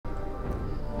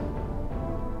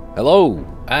Hello,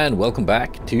 and welcome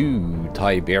back to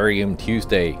Tiberian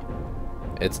Tuesday.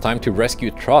 It's time to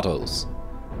rescue Tratos.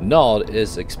 Nod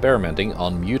is experimenting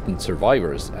on mutant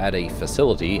survivors at a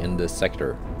facility in this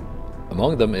sector.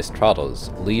 Among them is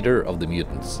Tratos, leader of the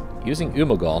mutants. Using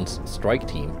Umagon's strike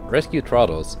team, rescue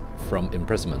Tratos from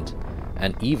imprisonment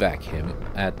and evac him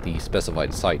at the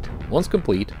specified site. Once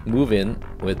complete, move in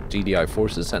with GDI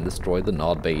forces and destroy the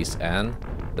Nod base and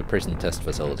the prison test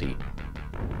facility.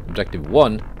 Objective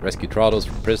 1, rescue Tratos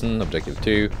from prison. Objective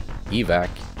 2, evac.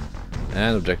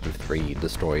 And Objective 3,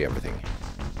 destroy everything.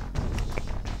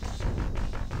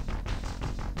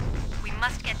 We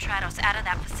must get Tratos out of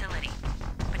that facility,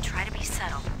 but try to be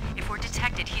subtle. If we're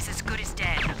detected, he's as good as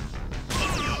dead.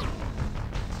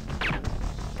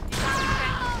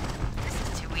 This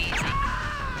is too easy.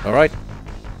 Alright.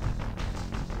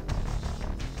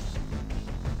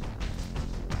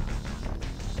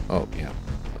 Oh, yeah.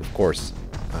 Of course.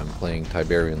 I'm playing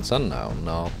Tiberian Sun now,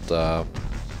 not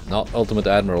Ultimate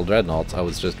Admiral Dreadnoughts. I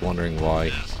was just wondering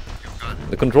why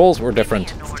the controls were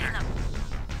different.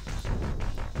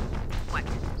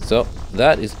 So,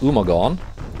 that is Umagon.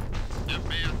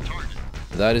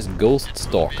 That is Ghost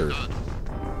Stalker.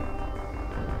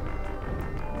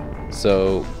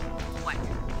 So,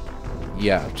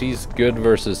 yeah, she's good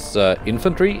versus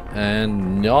infantry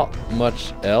and not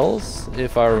much else,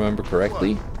 if I remember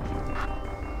correctly.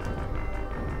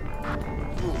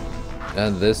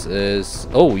 And this is,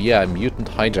 oh yeah, mutant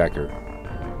hijacker.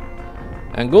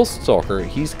 And Ghost Stalker,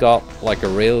 he's got like a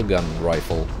railgun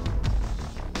rifle,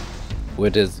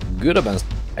 which is good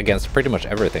against pretty much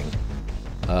everything.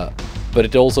 But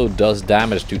it also does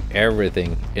damage to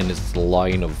everything in its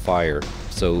line of fire.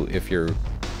 So if you're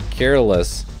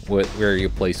careless with where you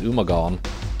place Umagon,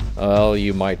 well,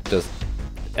 you might just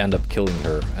end up killing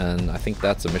her, and I think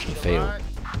that's a mission fail.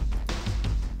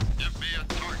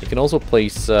 You can also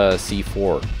place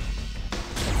C4.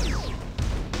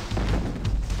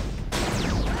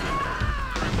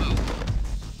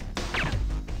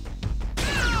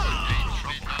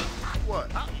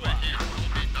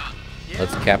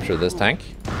 Let's capture this tank.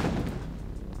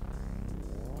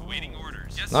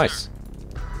 Nice.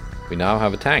 We now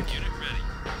have a tank.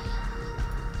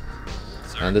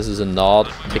 And this is a Nod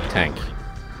tick tank.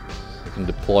 You can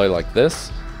deploy like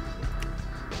this.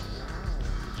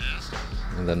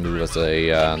 And then move as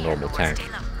a normal tank.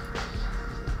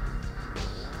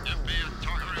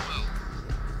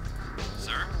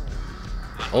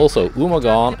 Also,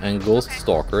 Umagon and Ghost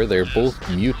Stalker, they're both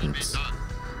mutants.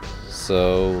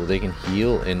 So they can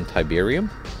heal in Tiberium.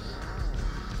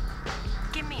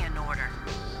 Give me an order.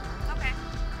 Okay.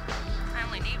 I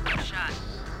only need one shot.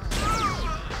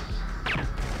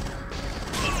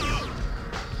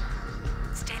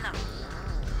 Stay low.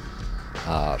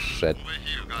 Ah, shit.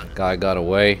 Guy got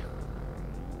away.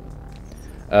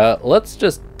 Let's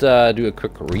just do a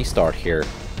quick restart here,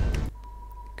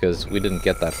 because we didn't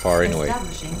get that far anyway.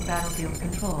 Establishing battlefield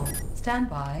control. Stand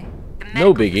by. The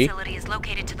No medical biggie. facility is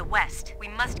located to the west. We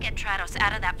must get Tratos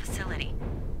out of that facility,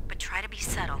 but try to be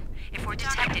subtle. If we're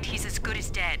detected, he's as good as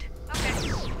dead.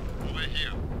 Okay. Over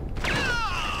here.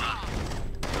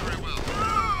 Very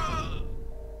well.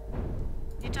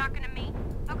 You talking to me?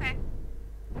 Okay.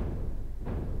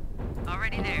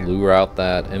 Already there. Lure out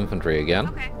that infantry again.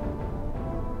 Okay.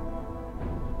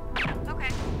 Okay.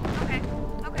 Okay.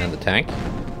 Okay. And the tank.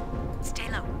 Stay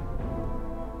low.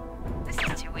 This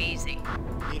is too easy.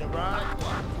 Need a ride?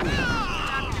 You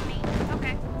talking to me?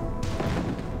 Okay.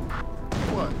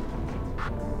 What?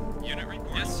 Unit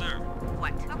report. Yes, sir.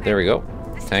 What? Okay. There we go.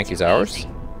 This Tank is too ours. easy.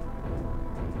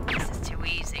 This is too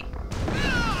easy.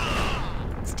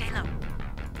 Stay low.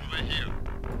 Over here.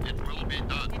 It will be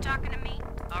done. You talking to me?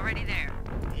 Already there.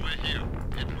 Over here.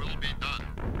 It will be done.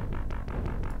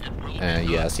 It will be And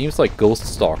done. yeah, seems like Ghost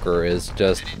Stalker is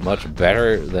just much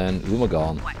better than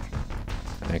Umagon, What?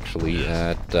 actually,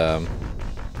 at Yes.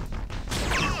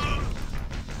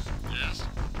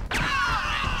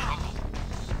 Trouble.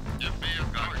 Give me a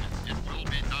gun. It will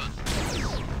be done.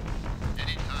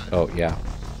 Anytime. oh yeah,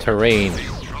 terrain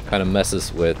kind of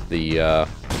messes with the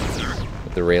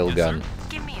railgun.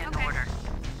 Give me an order.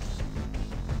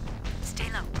 Stay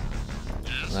low.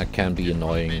 Yes. That can be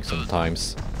annoying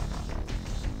sometimes.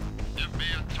 Give me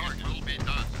a target. Will be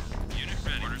done. Unit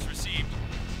ready. Orders received.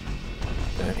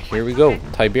 Here we go,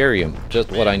 Tiberium,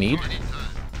 just what I need. Anytime.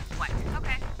 What?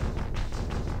 Okay.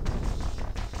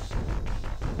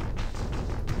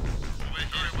 Over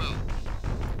here. Well.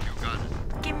 You got it.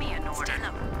 Give me an order. Stay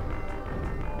low.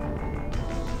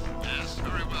 Yes.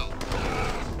 Very well.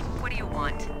 What do you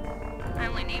want? I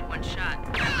only need one shot.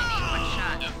 I only need one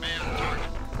shot. Give me a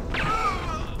target.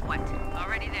 What?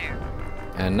 Already there.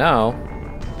 And now,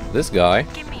 this guy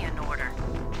Give me an order.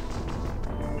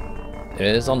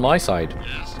 is on my side.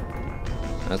 Yes,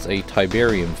 That's a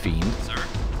Tiberian fiend.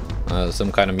 sir.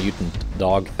 Some kind of mutant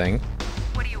dog thing.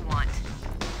 What do you want?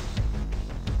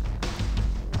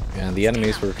 And the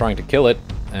enemies were trying to kill it,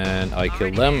 and I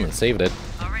killed them and saved it.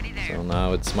 Already there. So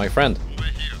now it's my friend. Over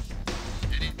here.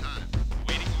 Anytime.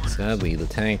 Waiting orders. Sadly, the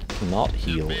tank cannot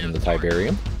heal in the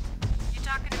Tiberium. You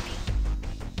talking to me?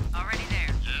 Already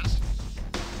there. Yes.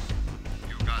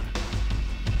 You got it.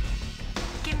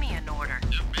 Give me an order.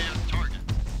 Give me a target.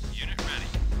 Unit ready.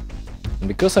 And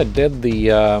because I did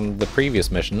the previous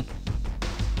mission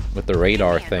with the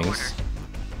radar Give me an things,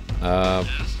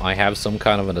 I have some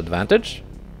kind of an advantage.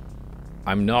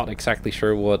 I'm not exactly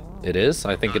sure what it is.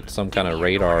 I think it's some kind of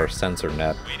radar sensor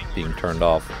net being turned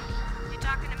off. You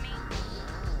talking to me?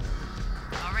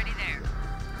 Already there.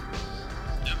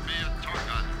 Give me a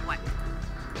target. What?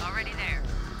 Already there.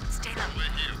 Stay low. Over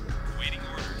here. Waiting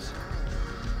orders.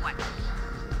 What?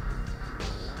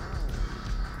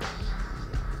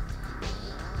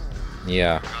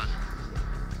 Yeah. Got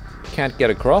it. Can't get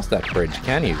across that bridge,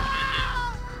 can you? There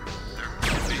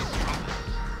could be trouble.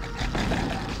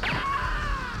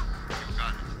 You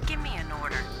got it. Give me an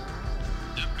order.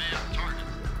 Give me a target.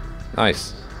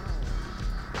 Nice.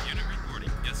 Unit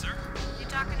reporting. Yes, sir. You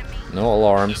talking to me? No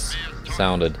alarms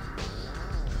sounded.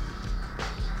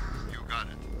 You got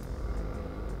it.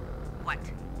 What?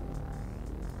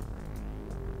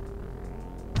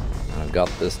 I've got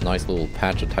this nice little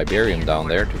patch of Tiberium down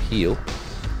there to heal.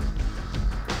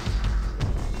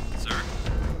 Sir.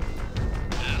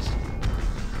 Yes.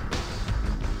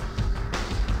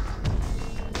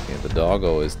 Okay, the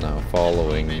doggo is now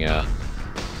following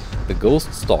the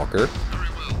ghost stalker. Very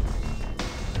well.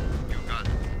 You got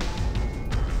it.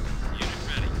 Unit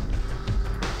ready.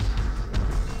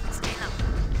 Stay low.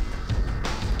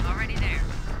 Already there.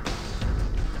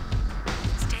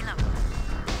 Stay low.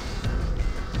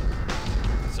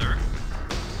 Sir.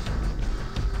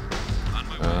 On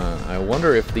my way. I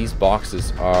wonder if these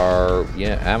boxes are,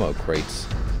 yeah, ammo crates.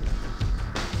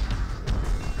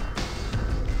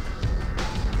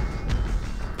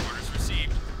 Orders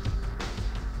received.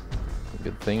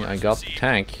 Good thing I got the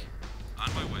tank.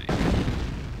 On my way.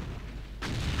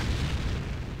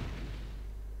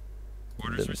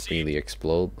 Orders Didn't received. really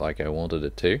explode like I wanted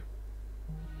it to.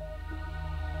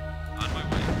 On my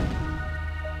way.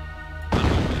 On my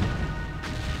way.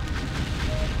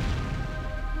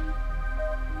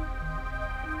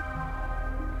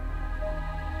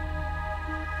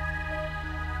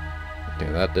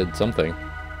 Okay, that did something.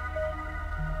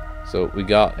 So we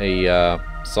got a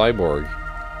cyborg.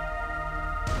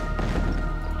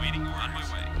 Waiting orders. On my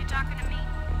way. You talking to me?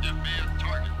 Give me a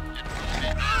target. It will be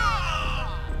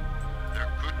done. There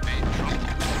could be trouble.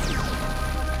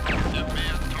 Give me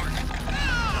a target.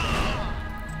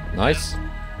 Nice.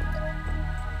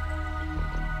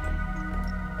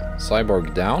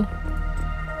 Cyborg down.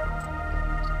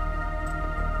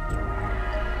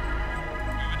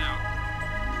 Moving out.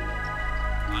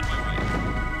 On my way.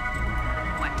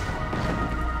 What?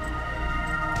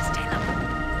 Stay low.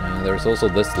 And there's also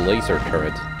this laser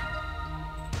turret.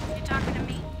 You talking to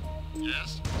me?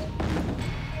 Yes.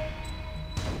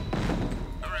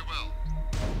 Very well.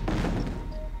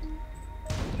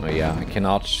 Oh yeah, I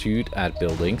cannot shoot at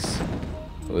buildings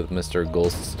with Mr.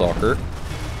 Ghost Stalker.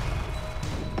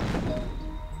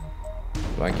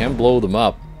 But I can blow them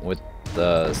up with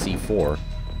the C4.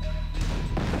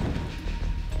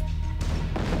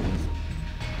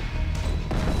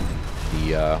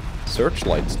 The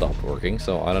searchlight stopped working,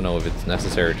 so I don't know if it's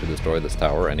necessary to destroy this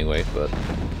tower anyway, but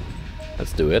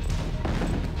let's do it.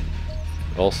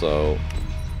 Also,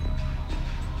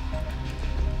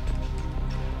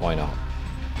 why not?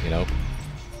 You know?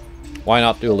 Why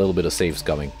not do a little bit of safe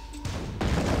scumming?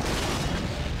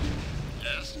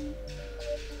 Yes.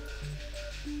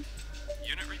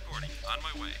 Unit reporting. On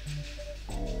my way.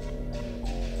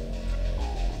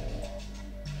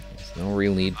 There's no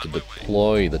real need to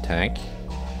deploy the tank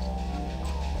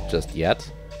just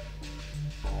yet.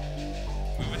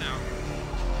 Moving out.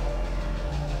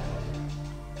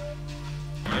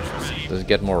 Orders received. Does it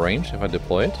get more range if I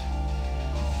deploy it?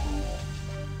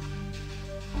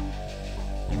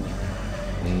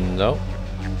 No,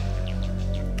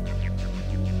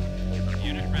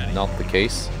 Unit ready. not the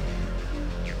case.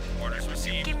 Orders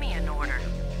received. Give me an order.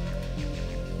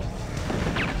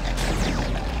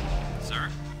 Sir.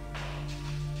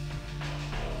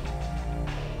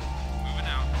 Moving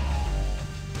out.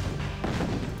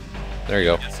 There you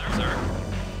go. Yes, sir. Sir.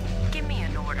 Give me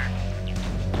an order.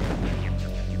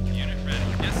 Unit ready.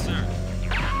 Yes, sir.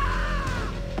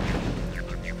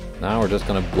 Now we're just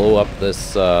gonna blow up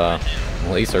this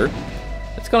laser.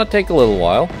 It's gonna take a little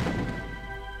while.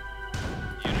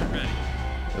 Unit ready.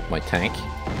 With my tank.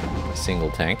 My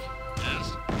single tank.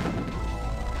 Yes.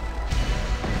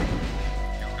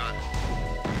 You got it.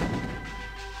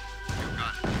 You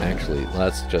got it. Actually,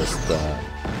 let's just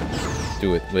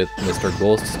do it with Mr.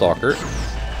 Ghost Stalker.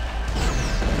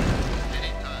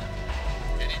 Anytime.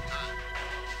 Anytime.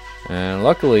 And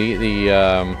luckily, the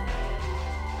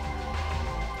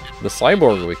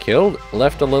cyborg we killed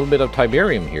left a little bit of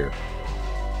Tiberium here.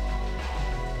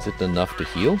 Is it enough to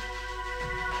heal? You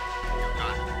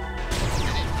got it.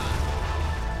 Anytime.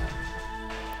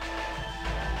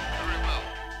 Very well.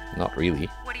 Not really.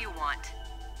 What do you want?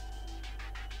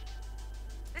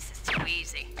 This is too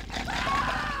easy.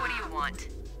 What do you want?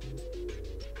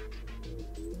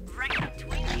 Right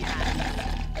between the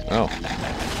eyes. Oh,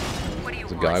 What do you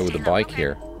there's a want? guy with a Stay bike low.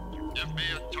 here. Give me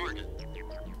a target.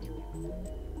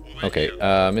 Okay,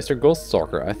 Mr. Ghost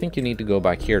Stalker, I think you need to go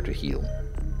back here to heal.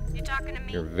 You talking to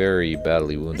me? You're very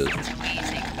badly wounded. This is too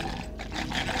easy.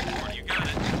 You got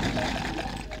it.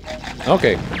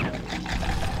 Okay.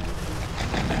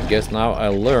 I guess now I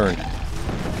learned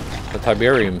the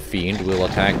Tiberium fiend will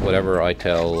attack whatever I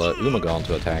tell Umagon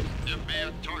to attack. Give me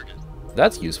a target.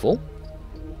 That's useful.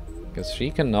 Because she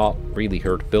cannot really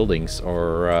hurt buildings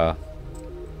or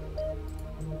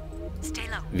Stay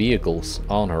low. vehicles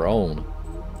on her own.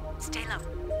 Stay low.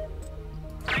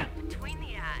 Right between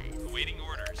the eyes. Awaiting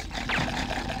orders.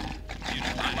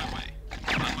 Unit on my way.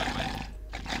 On my way.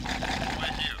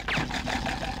 Right here.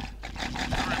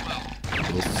 Very well.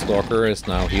 Ghost Stalker is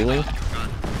now healing. You got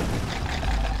it.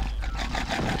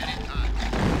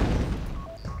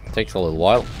 Anytime. Takes a little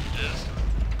while, Yes.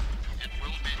 It will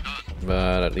be done.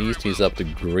 but at least he's up to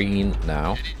green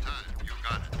now. Anytime. You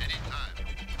got it. Anytime.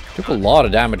 Took a lot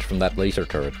of damage from that laser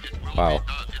turret. Wow. Done.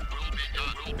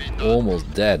 It will be done.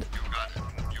 Almost dead. You got it.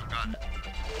 You got it.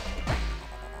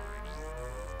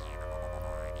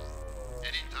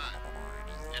 Anytime.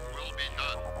 It will be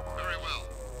done. Very well.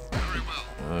 Very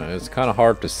well. It's kind of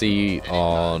hard to see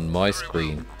on my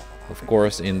screen. Of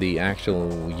course, in the actual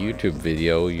YouTube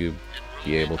video, you'd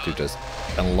be able to just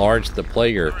enlarge the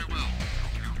player, Very well.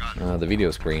 You got it. the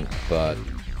video screen, but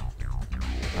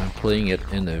I'm playing it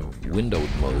in a windowed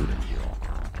mode.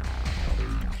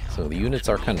 So the units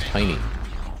are kind of tiny. You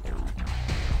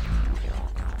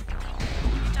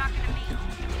talking to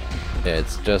me?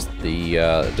 It's just the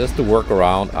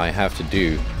workaround I have to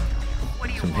do What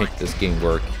do you to want? make this game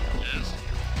work Yes.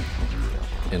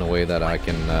 in a way that I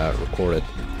can record it.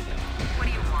 What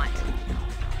do you want?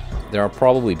 There are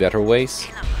probably better ways.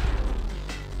 Stay low.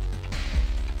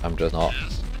 I'm just not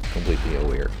Yes. completely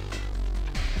aware.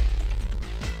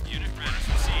 Unit ready.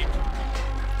 Received.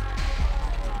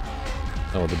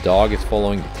 Oh, the dog is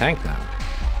following the tank now.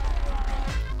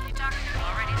 You talking to me?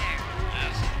 Already there.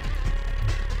 Yes.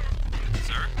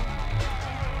 Sir.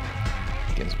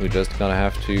 Guess we're just gonna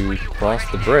have to cross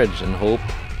the bridge and hope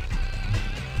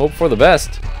for the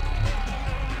best.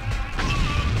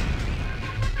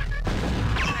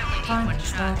 Time to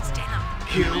start. Stay low.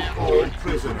 Kill all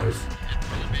prisoners. It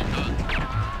will be done.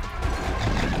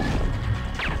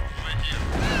 Right here.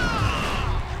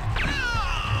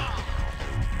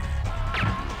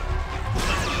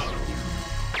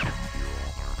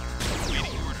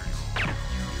 Waiting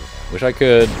orders. Wish I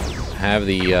could have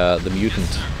the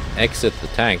mutant exit the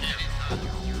tank Unit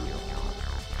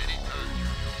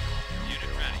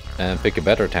ready. and pick a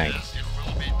better tank. Yes, it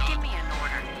will be done. Give me an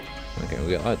order. Okay,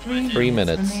 we got 3 3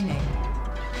 minutes. remaining. You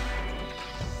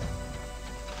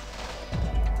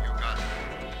got it.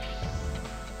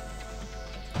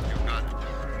 You got it.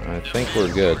 I think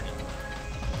we're good.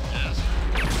 Yes.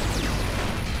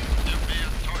 Give me a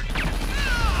target.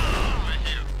 Right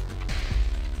here.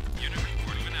 Unit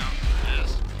reporting out. Yes.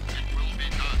 It will be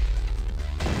done.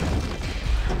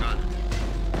 You got it.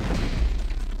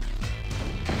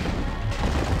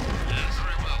 Yes.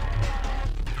 Very well.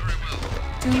 Very well.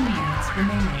 2 minutes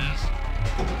remaining. Yes.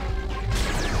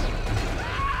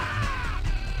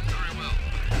 Very well.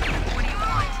 What do you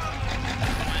want?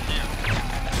 Right here.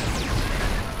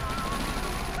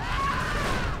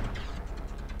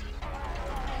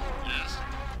 Yes.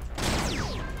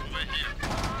 Right here.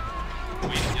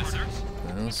 Waiting, yes, sir.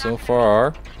 Well, so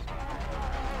far,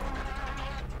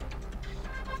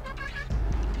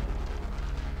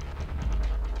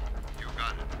 You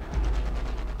got it.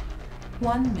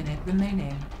 1 minute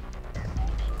remaining.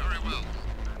 Very well.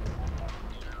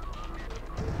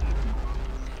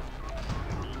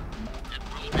 It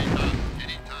will be done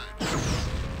anytime.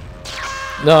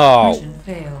 no. Mission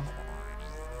failed.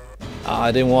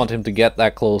 I didn't want him to get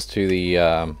that close to the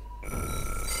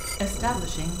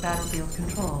Establishing battlefield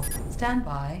control. Stand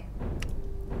by.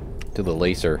 To the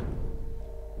laser.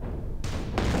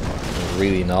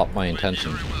 Really not my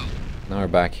intention. Very well. Now we're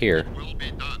back here. Will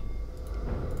be done.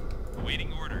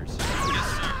 Awaiting orders. Yes,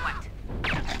 sir. What?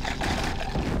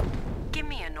 Give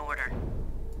me an order.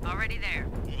 Already there.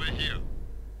 Over here.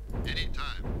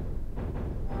 Anytime.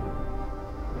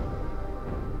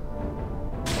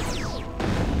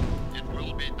 It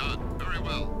will be done. Very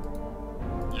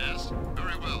well. Yes,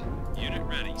 very well. Unit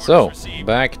ready. Orders So, received.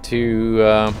 back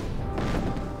to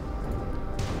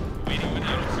Waiting when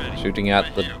unit ready. shooting at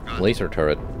Right the here, got it. laser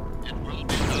turret. It will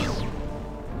be done.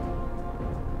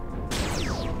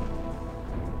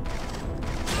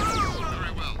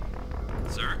 Very well.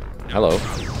 Sir. no Hello.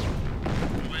 problem.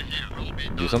 Over here. Will be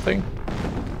Do done. something?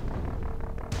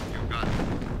 You got it.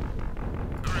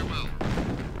 Very well.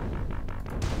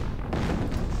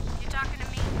 You talking to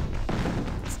me?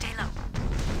 Stay low.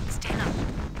 Stay low.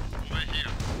 Over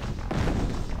here.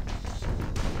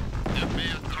 Give me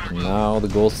a target. Now the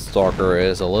Ghost Stalker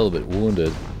is a little bit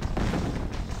wounded.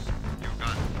 You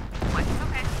got it. What?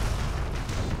 Okay.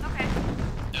 Okay.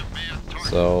 Give me a target.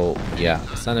 So, yeah,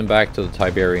 send him back to the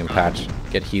Tiberian patch,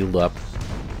 get healed up.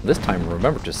 This time,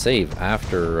 remember to save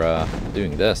after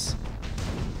doing this.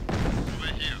 Over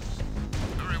here.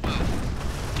 Very well.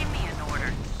 Give me an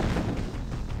order.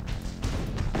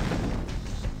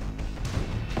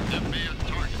 Give me a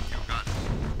target. You got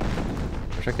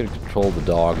it. Wish I could control the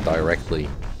dog directly.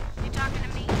 You talking to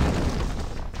me?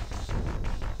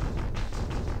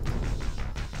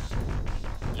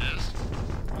 Yes.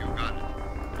 You got it.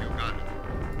 You got it.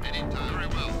 Anytime. Very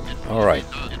well. It will Alright.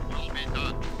 be done. It will be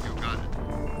done. You got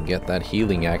it. Get that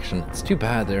healing action. It's too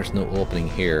bad there's no opening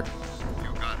here.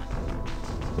 You got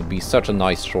it. Would be such a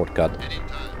nice shortcut.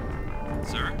 Anytime.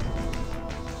 Sir.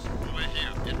 Over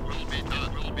here. It will be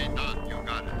done. Will be done. You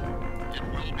got it. It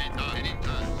will be done.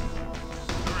 Anytime.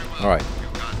 Very well. Alright. You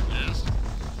got it. Yes.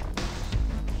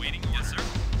 Waiting. Yes, sir.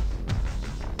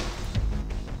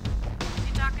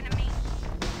 You talking to me?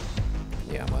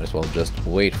 Yeah, might as well just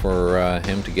wait for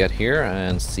him to get here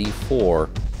and C4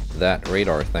 that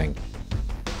radar thing.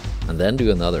 And then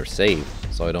do another save,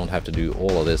 so I don't have to do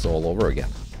all of this all over again.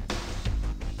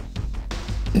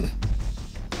 You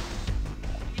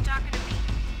talking to me?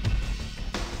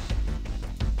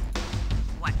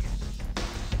 What?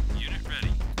 Unit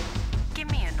ready.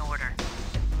 Give me an order.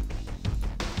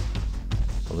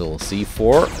 A little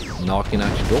C4 knocking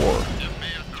at your door. Give me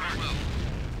a target.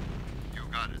 You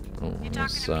got it. Oh, You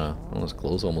almost, talking to me? almost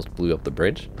close, almost blew up the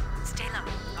bridge. Stay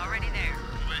low. Already there.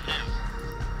 Over here.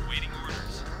 Waiting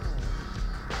orders.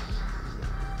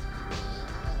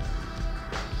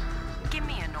 Give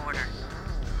me an order.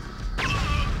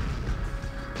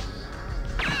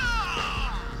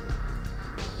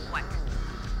 What?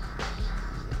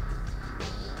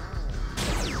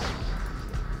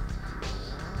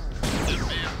 Give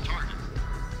me a target.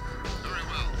 Very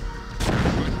well. There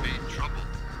could be trouble.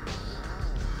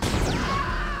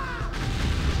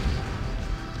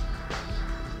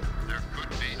 There could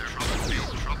be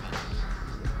trouble.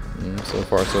 So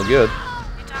far, so good.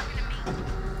 You talking to me?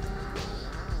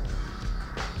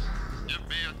 Give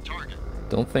me a target.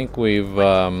 Don't think we've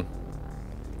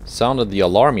sounded the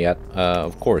alarm yet.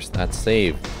 Of course, that's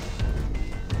save.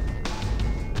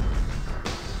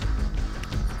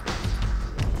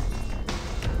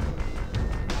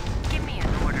 Give me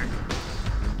an order.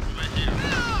 Over here.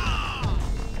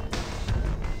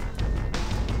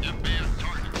 Give me a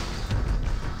target.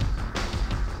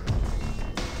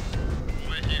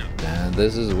 Over here. And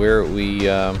this is where we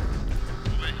Over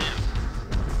here.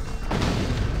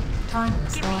 Timer Give me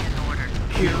started. an order.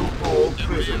 Kill all Give me a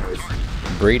prisoners.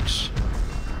 target. breach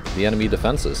the enemy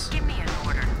defenses. Give me an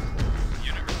order.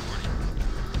 Unit reporting.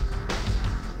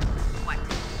 What?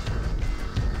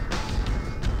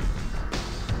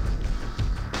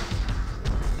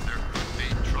 There could be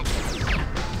trouble.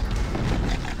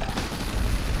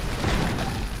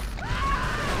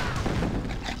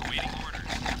 Waiting orders.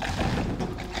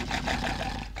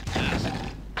 Yes.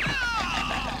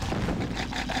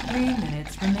 3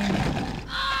 minutes remaining.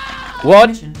 What?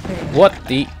 Mission failed. What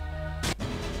the?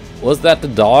 Was that the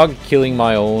dog killing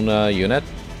my own unit?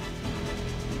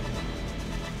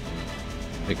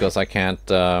 Because I can't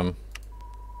manually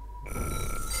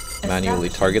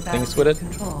Establishing target things with it?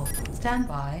 battlefield Control. Stand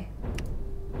by.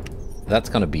 That's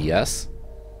gonna BS.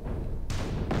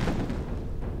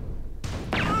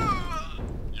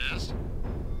 Yes.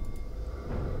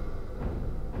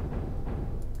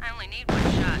 I only need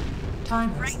one shot.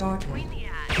 Timer Right started. between the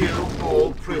eyes. Kill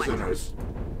all prisoners.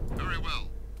 Very well.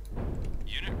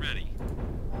 Unit ready.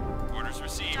 Orders You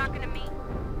received. talking to me?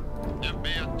 Give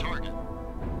me a target.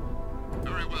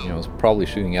 You know, it's probably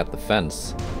shooting at the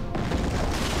fence.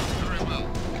 Very well.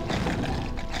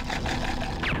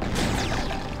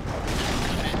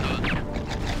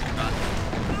 Got it.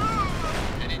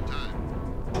 Anytime.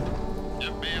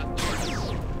 Give me a torch.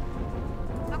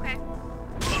 Okay.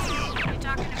 You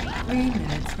talking to me? 3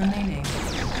 minutes remaining.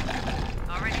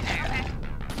 Already there? Okay.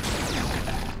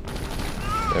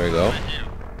 There we go. Right here.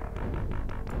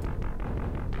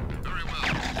 Very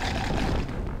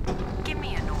well. Give me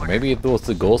an order. Maybe it was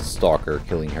the ghost stalker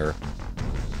killing her.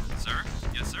 Sir?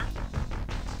 Yes, sir?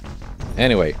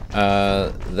 Anyway,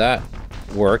 that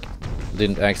worked.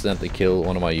 Didn't accidentally kill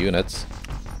one of my units.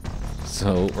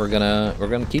 So we're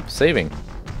gonna keep saving.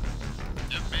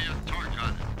 Give me a torch on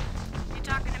it. You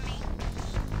talking to me?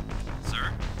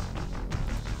 Sir?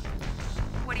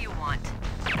 What do you want?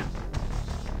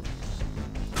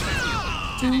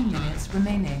 2 minutes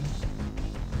remaining.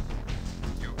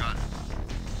 You got it.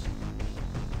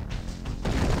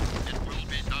 It will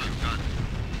be done. Got it.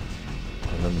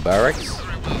 And then the barracks.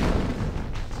 Very well.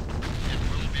 It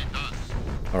will be done.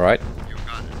 Alright. You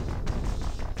got it.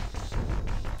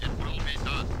 It will be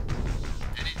done.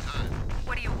 Anytime.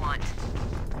 What do you want?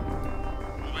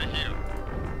 Over here.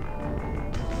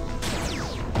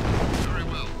 Very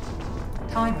well.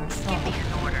 Timer Give stop. me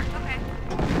an order. Okay.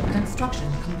 Construction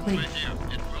complete. Over here.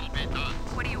 It will be done.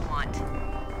 What do you want?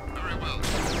 Very well.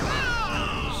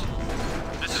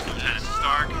 This is Lieutenant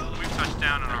Stark. We've touched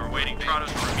down and are awaiting Tratos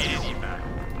for immediate evac.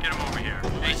 Get him over here,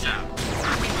 ASAP.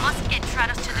 We must get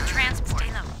Tratos to the transport.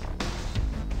 Stay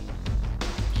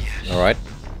low. Alright.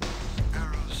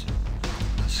 Arrows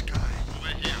from the sky. Over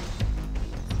here.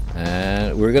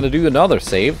 And we're gonna do another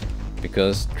save.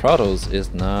 Because Tratos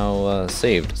is now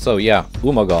saved. So yeah,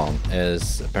 Umagon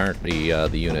is apparently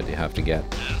the unit you have to get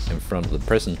in front of the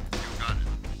prison. You got it.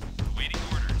 Awaiting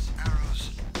orders.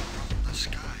 Arrows from the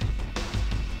sky.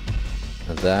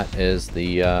 And that is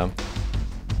the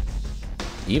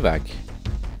evac.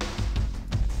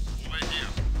 Over here.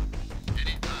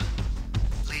 Anytime.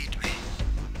 Lead me.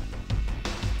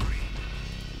 Green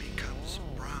becomes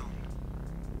brown.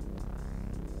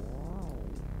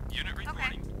 Unit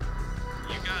reporting.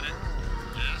 You got it.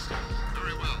 Yes.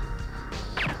 Very well.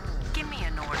 Give me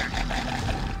an order.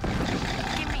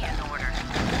 Give me an order.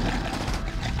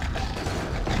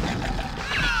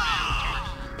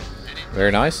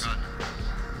 Very nice. Got it.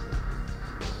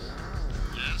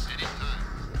 Yes, anytime.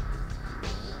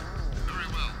 Very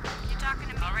well. You talking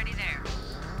to me? Already there.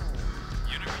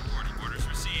 Unit reporting. Orders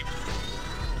received.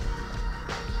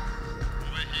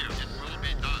 Over here. It will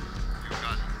be done. You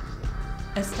got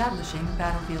it. Establishing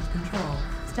battlefield control.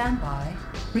 Stand by.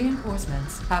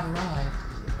 Reinforcements have arrived.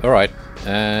 Alright.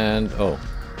 And oh,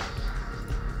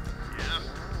 Yeah.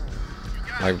 You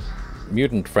got my it.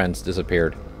 mutant friends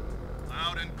disappeared.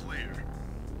 Loud and clear.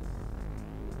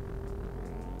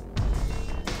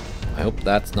 I hope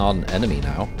that's not an enemy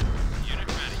now. Unit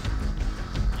ready.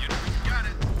 Unit ready. Got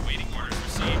it. Waiting orders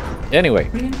received. Anyway,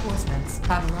 Reinforcements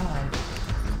have arrived.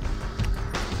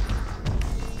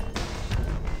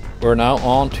 we're now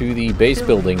on to the base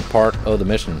building part of the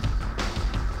mission.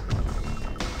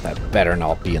 That better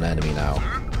not be an enemy now. Sir?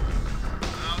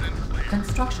 Loud and clear.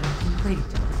 Construction complete.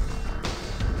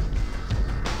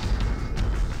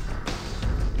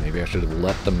 Maybe I should have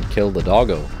let them kill the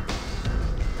doggo.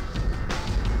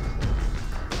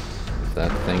 If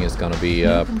that thing is gonna be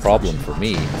a New problem for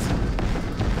me. construction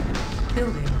options.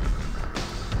 Building.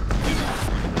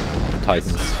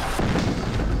 Titans.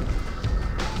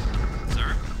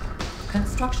 Sir?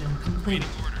 Construction complete.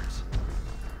 Waiting orders.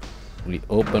 We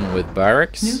open with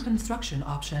barracks. New construction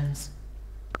options.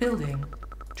 Building.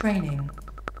 Training.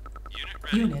 Unit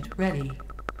ready. Unit ready.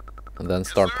 And then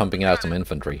start pumping out some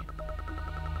infantry.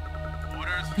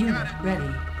 Orders. You Unit got it. ready.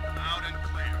 Loud and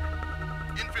clear.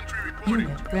 Infantry reporting.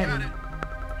 Unit You ready. got it.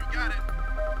 You got it.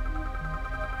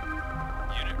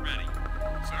 Unit ready.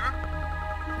 Sir?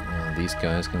 These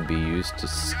guys can be used to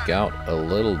scout a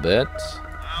little bit.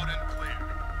 Loud and clear.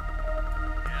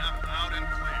 Yeah, loud and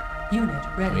clear. Unit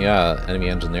ready. Yeah, enemy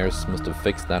engineers must have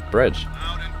fixed that bridge.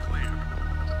 Loud and clear.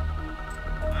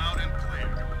 Loud and clear.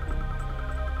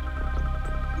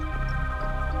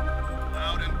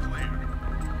 Loud and clear.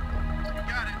 You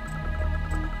got it.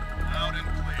 Loud and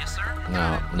clear. Yes, sir.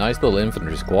 Now, nice little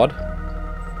infantry squad.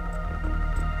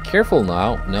 Careful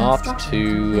now, not Construction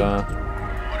to.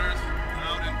 Orders.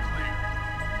 Loud and clear.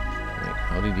 Wait,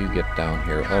 how did you get down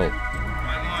here? Oh,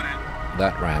 I'm on it.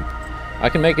 that ramp. I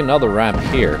can make another ramp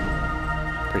here.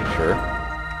 Pretty sure.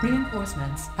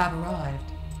 Reinforcements have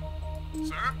arrived.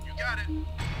 Sir, you got it.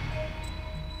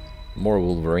 More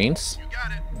Wolverines. You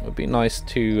got it. It would be nice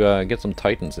to get some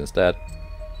Titans instead.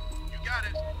 You got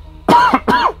it.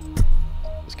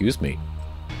 Excuse me.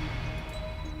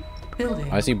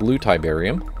 Building. I see blue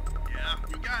Tiberium. Yeah,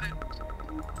 you got it.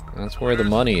 That's where the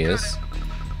money is.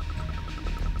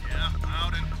 Yeah,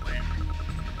 loud and clear.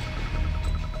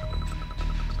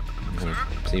 I'm gonna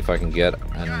see if I can get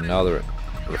another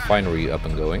refinery up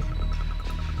and going.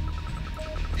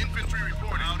 Infantry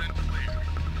report loud and clear.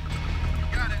 You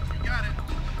got it, you got it.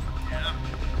 Yeah,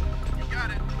 you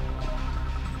got it.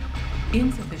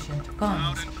 Insufficient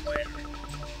Loud funds. and clear.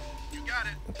 You got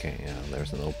it, Okay, yeah,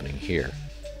 there's an opening here.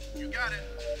 you got it,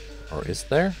 Or is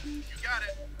there? you got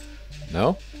it.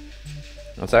 No?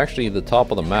 That's actually the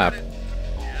top of the map. Yeah,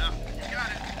 you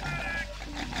got it.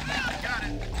 You got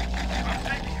it. I'm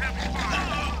taking heavy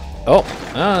fire. Oh,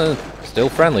 still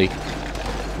friendly.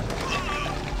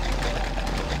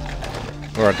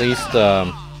 Or at least,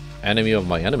 enemy of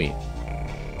my enemy.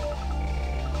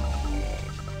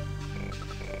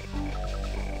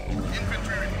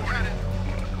 Infantry report.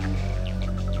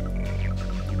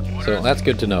 So that's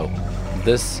good to know.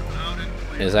 This Loud and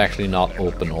clear. is actually not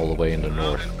open all the way in the Loud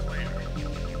north. and clear.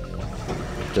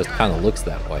 It just kind of looks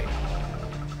that way. You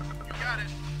got it.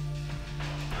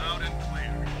 Loud and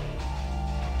clear.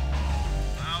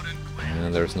 Loud and clear.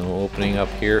 And there's no opening up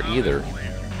here either.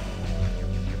 Clear.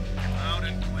 Loud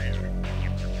and clear.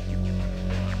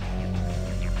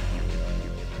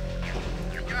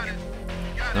 You got it.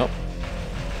 You got Nope.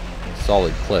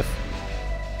 Solid cliff. it.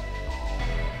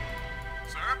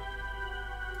 Sir?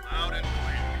 Loud and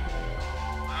clear.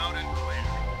 Loud and clear.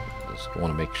 Just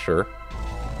want to make sure.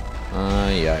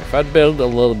 Yeah, if I'd build a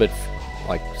little bit,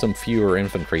 like some fewer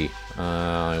infantry,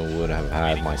 I would have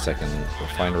had my second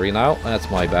refinery now. That's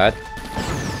my bad.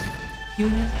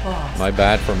 Unit lost. My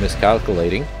bad for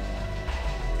miscalculating.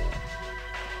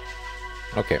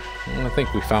 Okay, I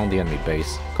think we found the enemy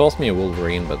base. Cost me a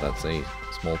Wolverine, but that's a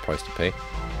small price to pay.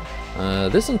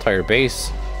 This entire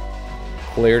base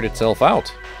cleared itself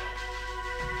out.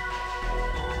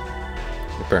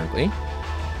 Apparently.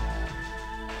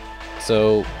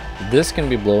 So this can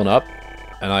be blown up,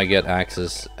 and I get an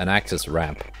access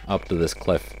ramp up to this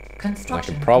cliff. I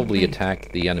Construction can probably complete.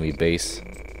 attack the enemy base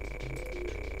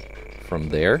from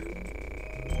there.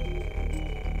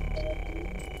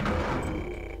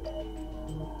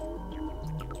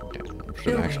 Okay, I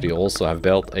should actually also have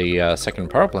built a second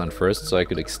power plant first, so I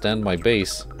could extend my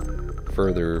base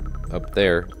further up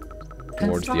there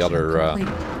towards the Construction other,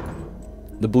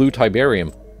 complete. the blue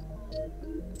Tiberium.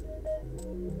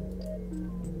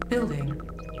 Building.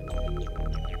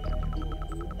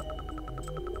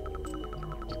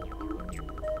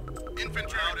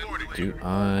 Infantry reporting. Do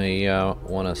I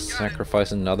want to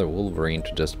sacrifice another Wolverine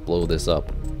to just blow this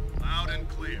up Loud and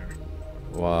clear.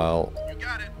 while You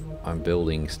got it. I'm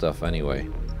building stuff anyway?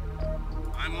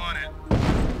 I'm on it. You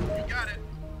got it.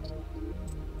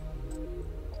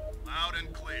 Loud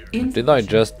and clear. Did I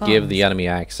just give the funds. enemy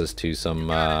access to some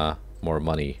more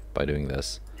money by doing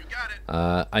this? You got it.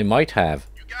 I might have.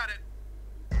 You got it.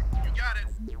 You got it.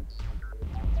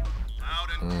 Loud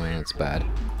and clear. That's bad.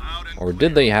 Loud and Or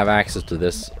did they have access to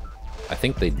this? I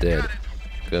think they did,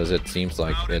 because it seems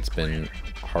like it's been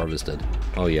harvested.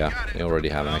 Oh yeah, they already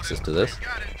have access to this. You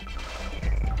got it.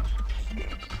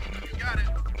 You got it.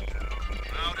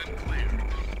 Loud and clear.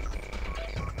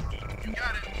 You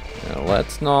got it.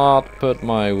 Let's not put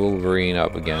my Wolverine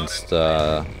up against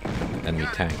enemy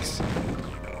tanks.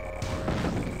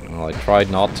 Well, I tried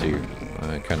not to.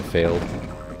 I kind of failed.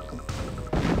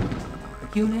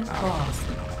 Unit lost.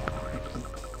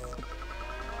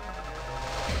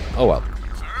 Oh well.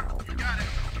 Sir, you got it.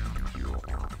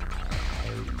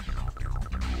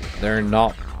 They're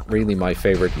not really my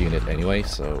favorite unit anyway,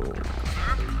 so... Sir,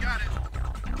 you got it.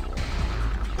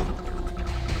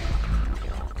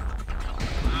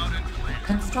 Loud and clear.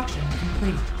 Construction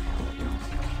complete.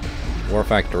 War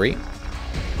Factory.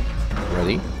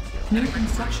 Ready. New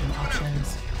construction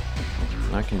options.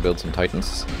 I can build some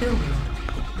Titans. Building.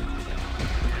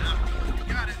 You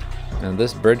got it. And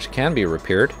this bridge can be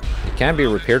repaired. It can be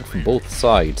repaired from both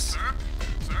sides.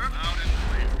 Sir, loud and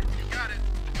clear. You got it.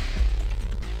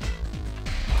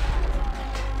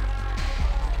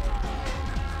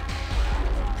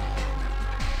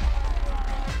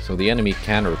 So the enemy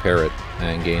can repair it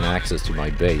and gain access to my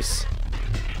base.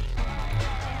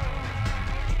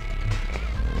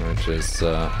 Which is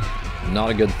not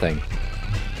a good thing.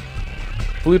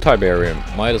 Blue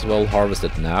Tiberium, might as well harvest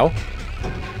it now.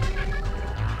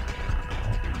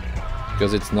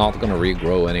 Because it's not going to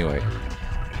regrow anyway.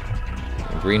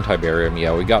 And green Tiberium,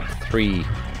 yeah, we got 3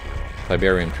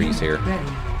 Tiberium trees here. Ready.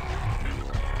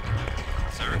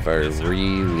 Sir, If I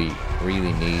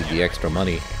really need the extra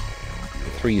money.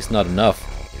 3 is not enough.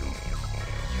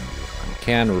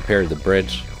 can repair the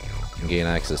bridge and gain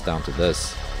access down to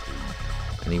this.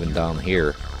 And even down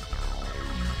here.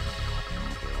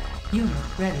 Unit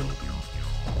ready. Unit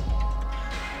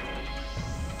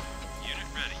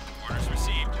ready. Orders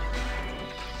received.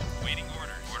 Waiting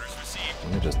orders. Orders received.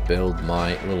 Let me just build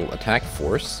my little attack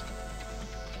force.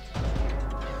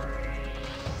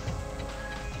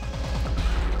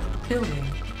 Building.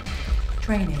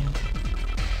 Training.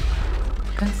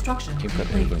 Construction Keep that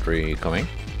complete. infantry coming.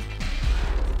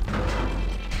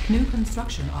 New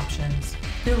construction options.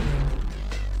 Building.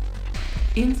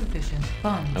 Insufficient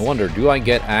funds. I wonder, do I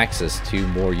get access to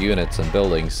more units and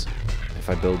buildings if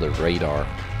I build a radar?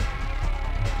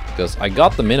 Because I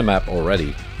got the minimap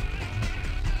already.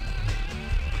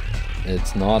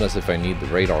 It's not as if I need the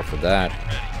radar for that.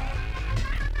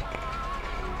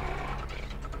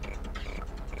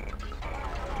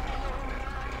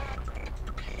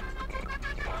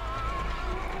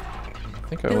 I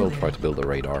think I will try to build a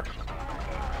radar.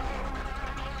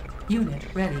 Unit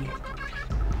ready.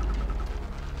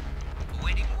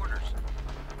 Awaiting orders.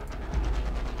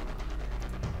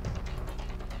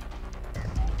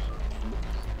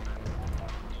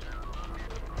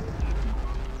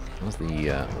 What's the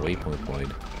waypoint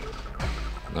point?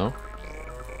 No?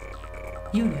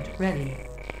 Unit ready.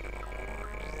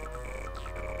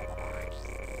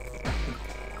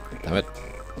 Damn it.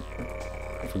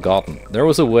 Forgotten. There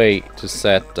was a way to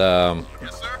set Yes,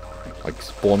 sir. like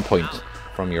spawn point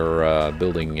from your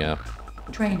building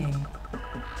Training.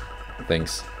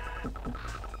 things.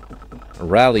 A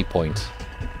rally point.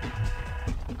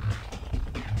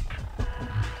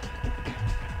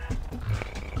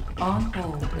 On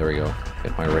hold. There we go.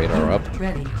 Get my radar up. Unit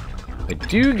ready. I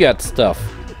do get stuff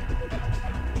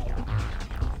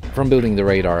from building the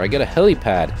radar. I get a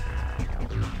helipad.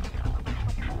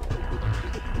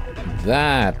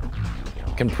 That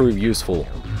can prove useful.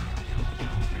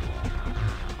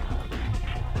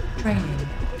 Training.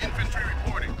 Infantry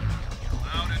reporting.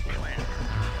 Loud and clear.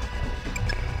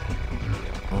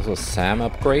 Also, SAM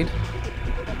upgrade.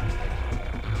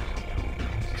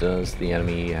 Does the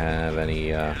enemy have any?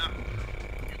 You got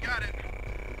it.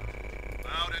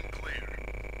 Loud and clear.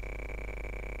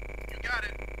 You got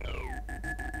it.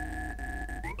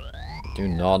 Two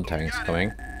non-tanks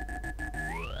coming.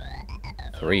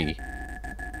 3.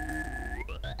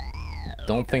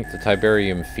 Don't think the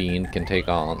Tiberian fiend can take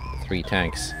on 3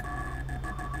 tanks.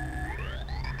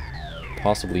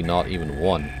 Possibly not even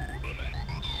 1.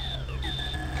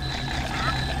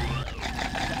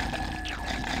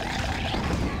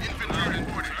 Infantry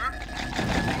reporting, sir.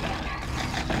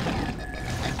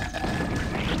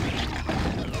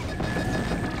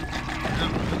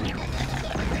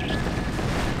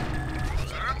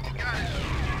 Sir, you got it.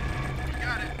 You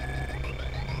got it.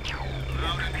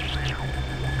 Loud and clear.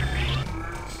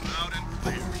 Loud and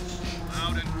clear.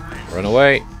 Loud and clear. Run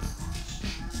away!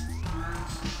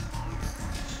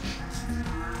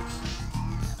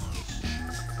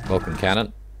 Vulcan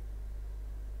cannon.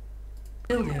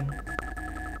 Building.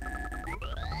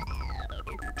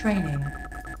 Training.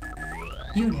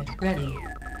 Unit ready.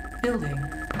 Building.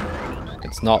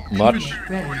 It's not much Unit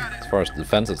ready. as far as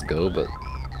defenses go, but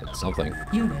it's something.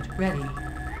 Unit ready.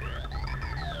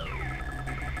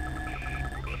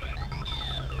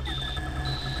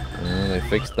 They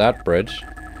fixed that bridge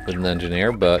with an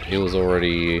engineer, but it was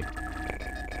already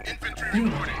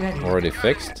Unit ready.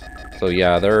 fixed. So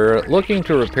yeah, they're looking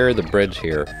to repair the bridge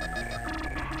here.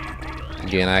 To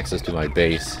gain access to my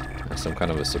base as some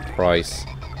kind of a surprise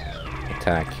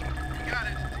attack.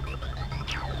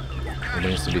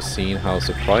 Remains to be seen how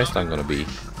surprised I'm gonna be.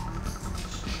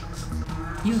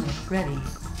 Unit ready.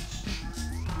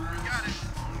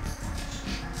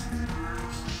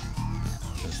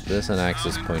 Is this an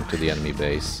access point to the enemy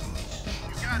base?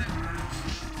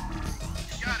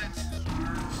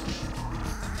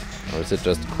 Or is it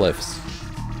just cliffs?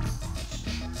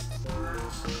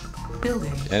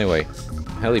 Building. Anyway,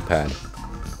 helipad.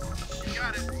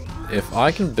 If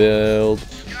I can build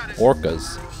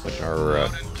orcas, which are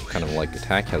kind of like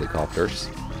attack helicopters,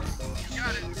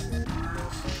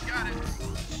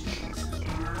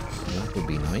 that would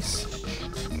be nice.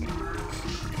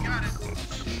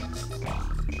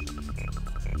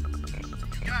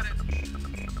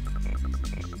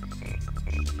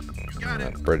 Oh,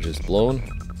 that bridge is blown.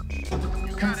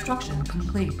 Construction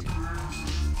complete.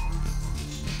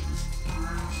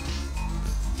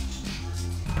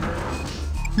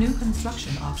 New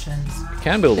construction options. I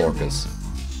can build Building. orcas.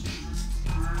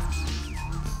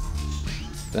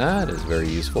 That is very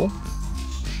useful.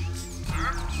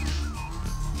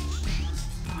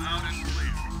 Loud and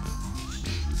clear.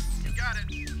 You got it.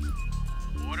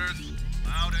 Orders,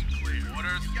 loud and clear.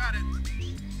 Orders, got it.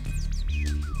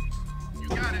 You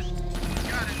got it. You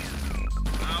got it.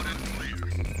 Loud and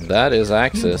clear. That is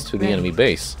access to the enemy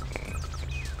base.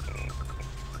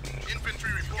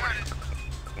 Infantry reporting.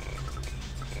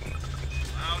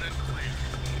 Loud and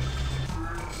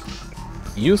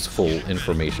clear. Useful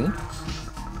information.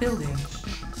 Building. Yeah,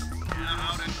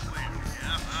 loud and clear.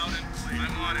 Yeah, loud and clear.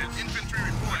 I'm on it. Infantry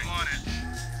reporting. I'm on it.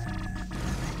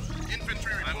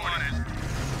 Infantry reporting. I'm on it.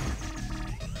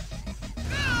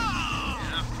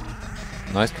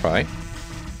 Nice try.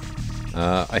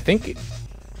 I think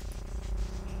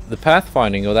the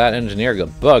pathfinding of that engineer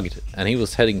got bugged and he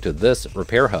was heading to this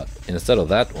repair hut instead of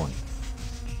that one.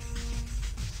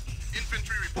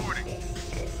 Infantry reporting.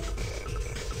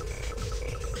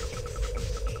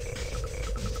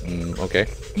 Okay.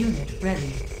 Unit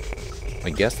ready. I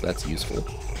guess that's useful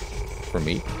for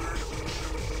me.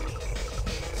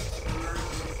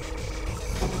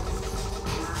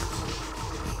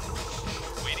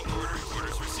 Waiting orders.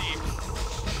 Orders received.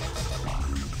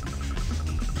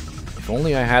 If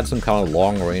only I had some kind of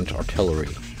long-range artillery.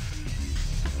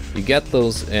 You get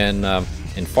those in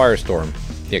Firestorm,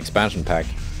 the expansion pack.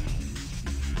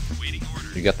 Waiting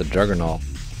orders. You got the Juggernaut.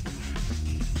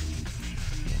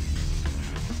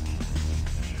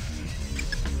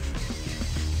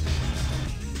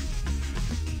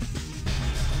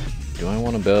 Do I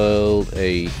want to build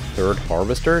a third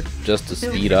harvester just to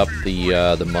speed up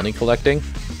the money collecting?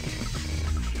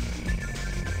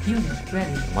 Unit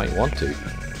ready. Might want to.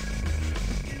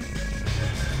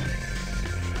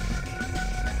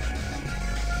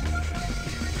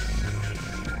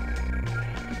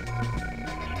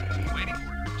 Waiting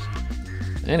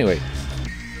orders. Anyway,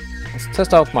 let's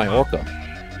test out my Orca.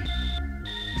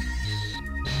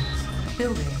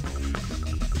 Building.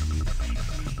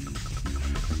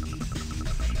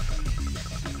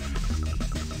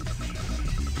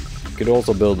 Could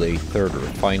also build a third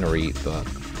refinery, but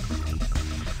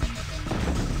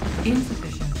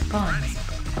Insufficient funds.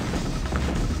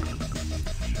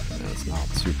 it's not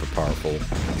super powerful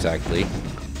exactly.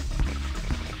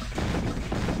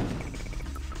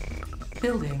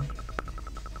 Building.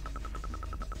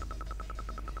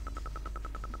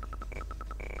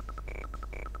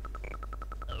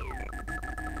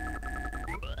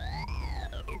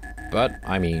 But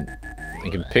I mean, I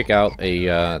can pick out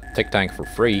a tick tank for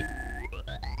free.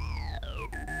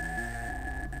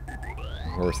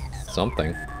 Or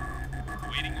something.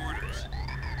 Waiting orders.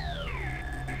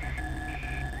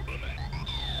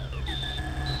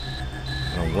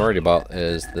 What I'm worried about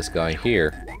is this guy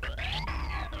here.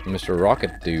 Mr.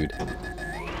 Rocket Dude.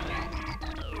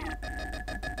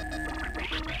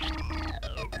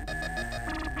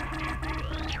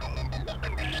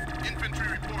 Infantry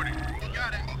reporting.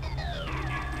 Got it.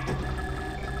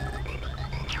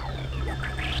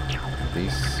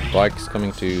 These spikes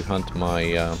coming to hunt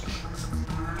my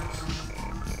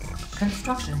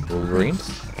Construction. Wolverines.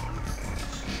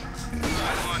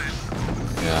 I'm on it.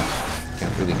 Yeah,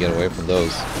 can't really get away from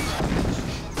those.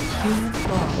 Unit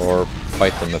lost. Or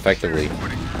fight them effectively.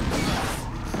 Reporting.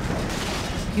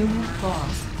 Unit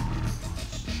lost.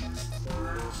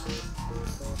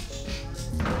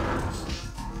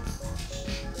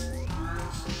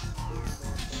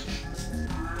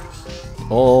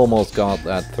 Almost got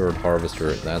that third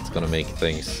harvester. That's gonna make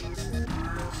things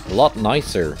a lot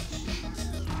nicer.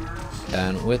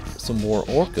 And with some more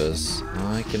orcas,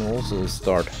 I can also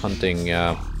start hunting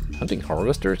hunting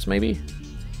harvesters, maybe?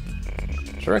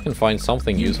 Sure, I can find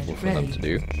something useful for them to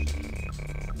do.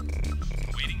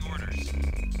 Waiting orders.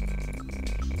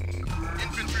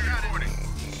 Infantry reporting.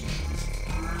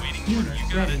 Waiting Unit orders. You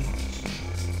got ready. it.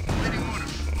 Waiting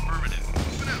orders. Affirmative.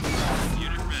 Moving out.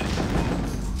 Unit ready.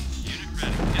 Unit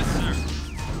ready. Yes, sir.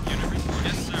 Unit report.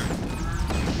 Yes, sir.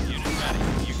 Unit ready.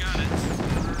 You got it.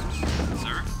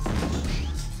 Sir.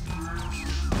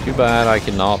 Too bad I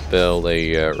cannot build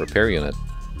a repair unit.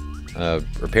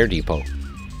 Repair depot.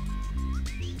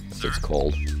 That's what it's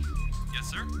called. Yes,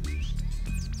 sir.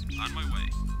 On my way.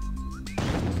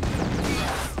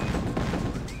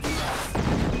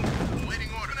 Waiting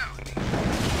order now.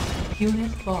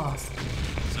 Unit lost.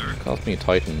 Sir. Cost me a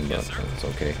Titan, but Yes, sir. it's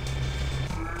okay.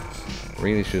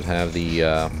 Really should have the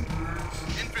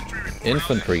Infantry report.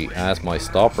 infantry as my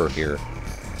stopper here.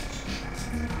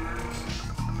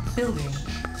 Building.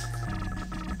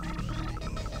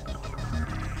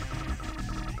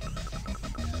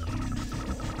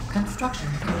 Construction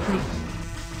complete.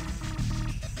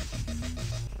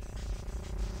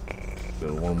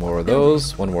 Build one more of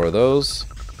those, one more of those.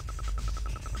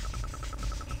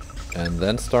 And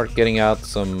then start getting out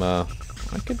some, I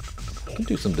could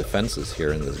do some defenses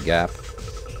here in this gap.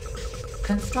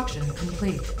 Construction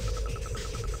complete.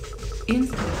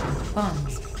 Insufficient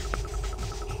funds.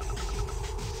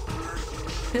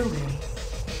 Building.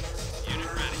 Unit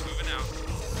ready. Moving out.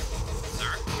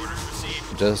 Sir, orders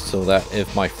received. Just so that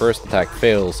if my first attack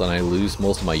fails and I lose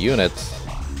most of my units,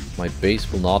 my base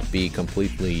will not be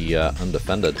completely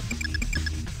undefended.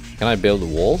 Can I build the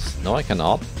walls? No, I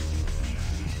cannot.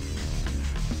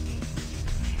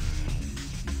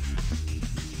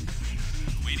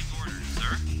 Waiting orders,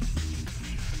 sir.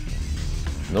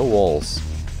 No walls.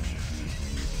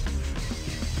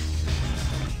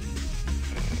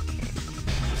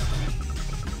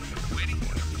 Waiting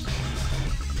orders.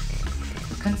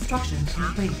 Construction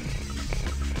complete.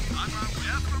 On my way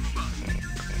up from above.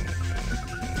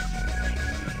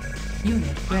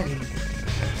 Unit ready. Here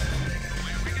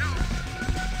we go.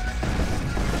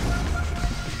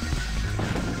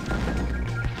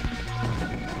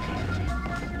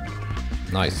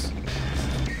 Nice.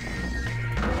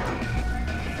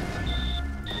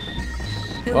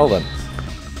 Building. Well then,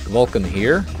 Vulcan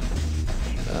here.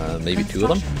 Maybe two of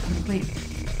them. Construction complete.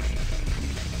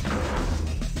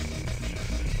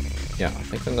 Yeah, I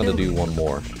think I'm gonna do one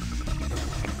more.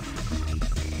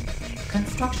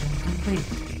 Construction complete.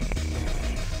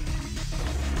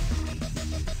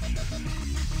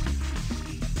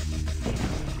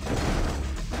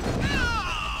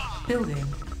 Building.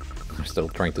 I'm still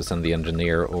trying to send the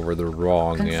engineer over the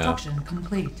wrong Construction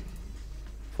complete.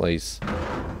 place.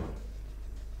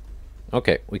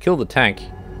 Okay, we killed the tank.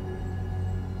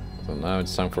 So now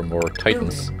it's time for more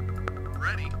Titans. Building.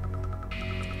 Ready.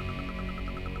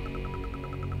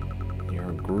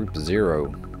 You're Group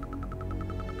 0.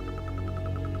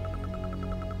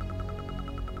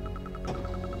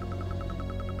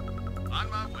 On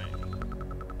my way.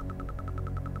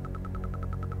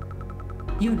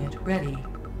 Unit ready.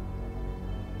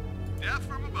 Death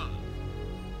from above.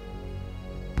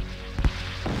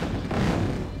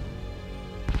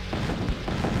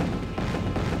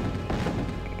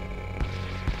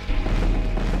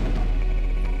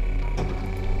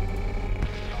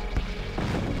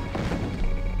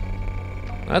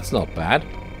 That's not bad.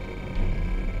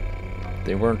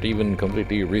 They weren't even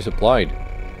completely resupplied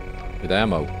with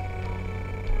ammo.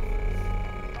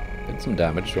 Did some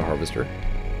damage to a harvester.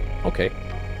 Okay.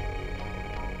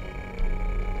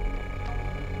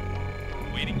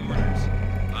 Waiting orders.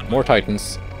 On More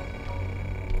Titans.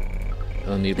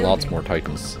 I'll need lots more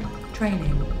Titans.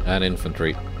 Training. And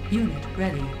infantry. Unit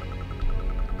ready.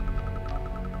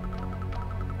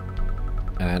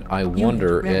 And I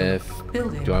wonder ready. if...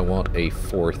 Building. Do I want a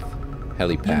 4th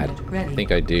helipad? Unit ready. I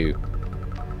think I do.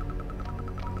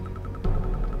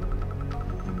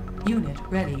 Unit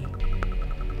ready.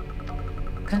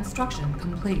 Construction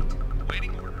complete.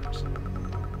 Waiting orders.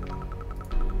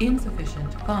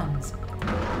 Insufficient funds.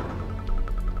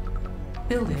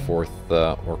 Building.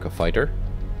 4th Orca fighter.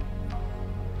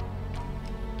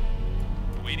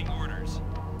 Waiting orders.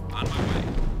 On my way.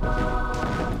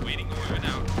 Waiting order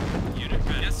out. Unit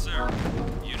ready. Yes, sir.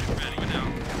 Unit ready. Moving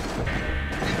out.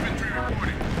 Infantry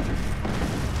reporting.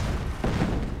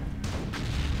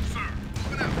 Sir,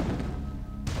 moving out.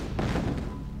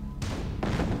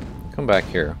 Come back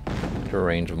here to a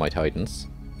range of my Titans.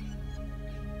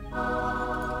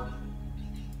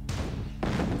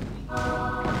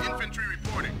 Infantry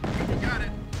reporting. Got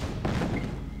it.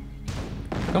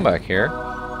 Come back here.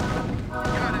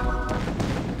 Got it.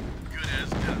 Good as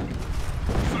done.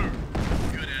 Sir,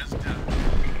 good as done.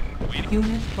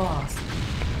 Unit boss.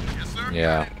 Yes, sir.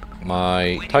 Yeah,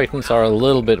 my Titans are a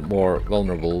little bit more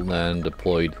vulnerable than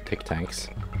deployed tick tanks.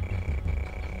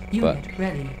 Unit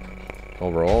ready.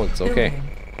 Overall, it's okay. Building.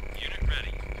 Unit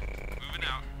ready. Moving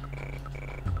out.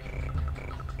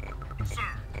 Sir.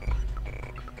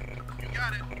 You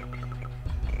got it.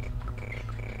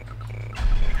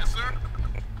 Yes, sir.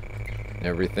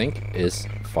 Everything is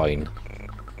fine.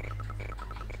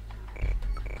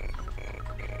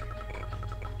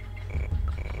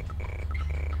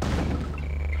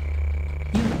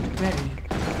 Unit ready.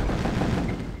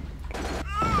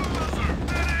 Sir,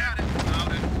 got it.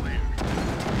 Loud and clear.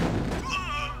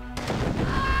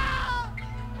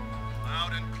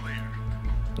 Loud and clear.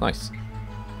 Nice.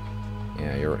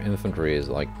 Yeah, your infantry is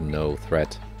like no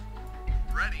threat.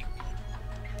 Ready.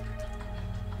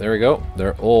 There we go.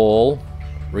 They're all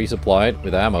resupplied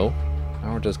with ammo.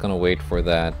 Now we're just gonna wait for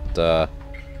that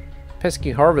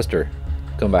pesky harvester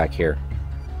to come back here.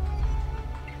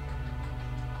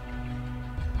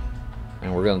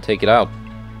 And we're gonna take it out.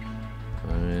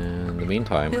 In the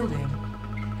meantime, Building.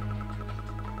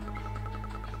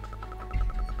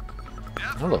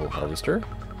 hello, harvester.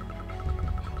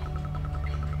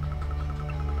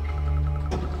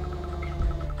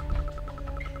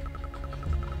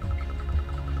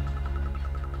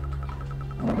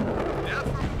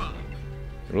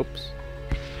 Oops.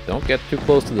 Don't get too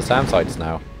close to the SAM sites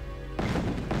now.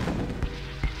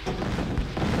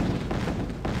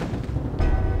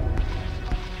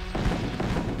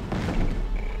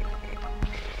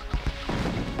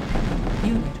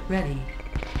 Unit ready.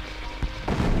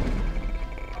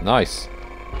 Nice.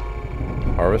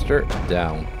 Harvester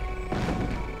down.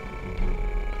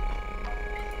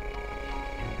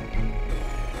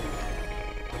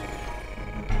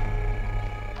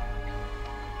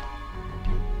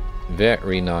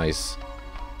 Very nice.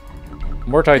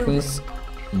 More Titans,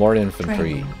 more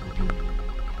infantry. Training.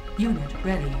 Unit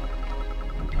ready.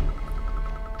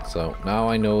 So now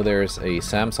I know there's a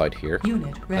SAM site here.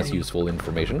 Unit ready. That's useful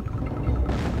information.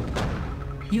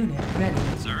 Unit ready.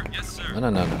 Sir, yes, sir.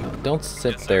 No. Don't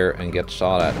sit there and get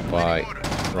shot at by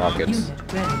rockets.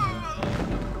 Unit ready.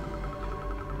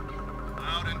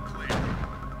 Loud and clear.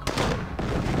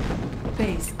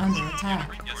 Base under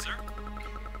attack. Yes, sir.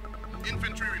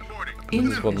 Infantry reporting.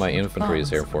 This is what my infantry is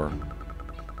here for.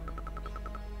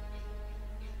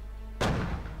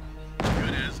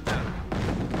 Good as done.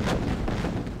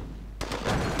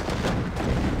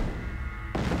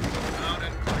 Loud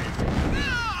and clear.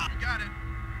 You got it.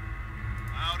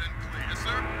 Loud and clear. Yes,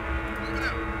 sir. Moving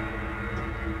out.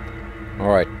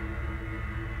 Alright.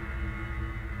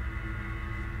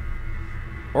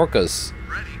 Orcas,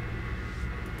 Ready.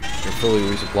 you're fully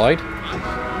resupplied.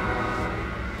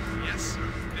 Yes, sir.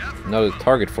 Death. Another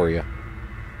target for you.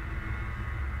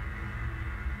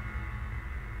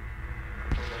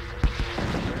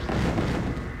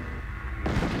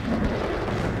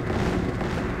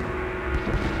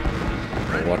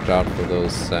 Watch out for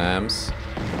those SAMs.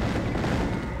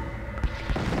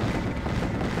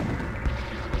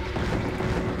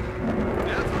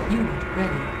 Unit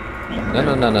ready.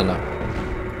 No.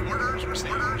 Orders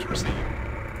received. Orders received.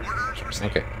 Orders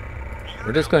received. Okay.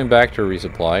 We're just going back to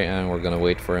resupply and we're gonna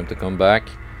wait for him to come back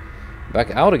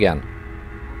out again.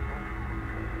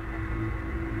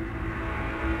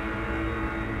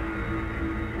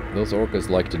 Those orcas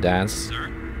like to dance. Sir.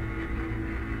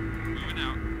 Moving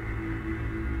out.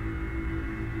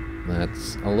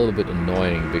 That's a little bit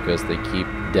annoying because they keep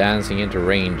dancing into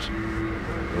range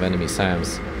of enemy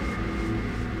SAMs.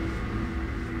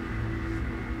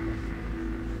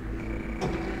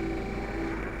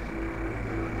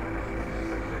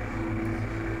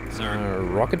 Sir.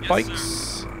 Rocket Yes,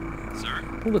 bikes. Sir.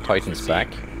 Pull the Titans back.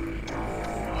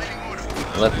 Waiting order.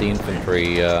 Let the infantry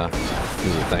do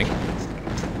the thing.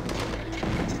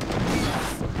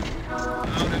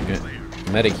 Loud and Yeah. clear.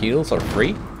 Medic heals are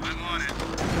free. I'm on it.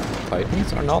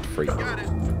 Titans are not free. Got it.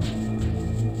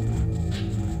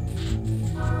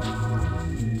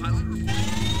 Pilot report.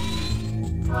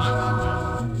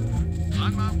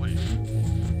 On my way.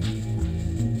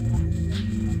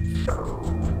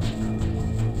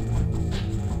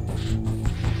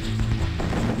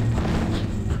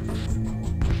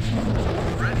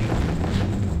 Ready.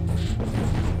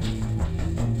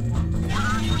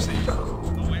 Orders received.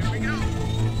 Away we go.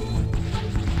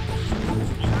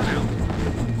 Over now.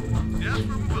 Death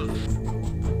from above.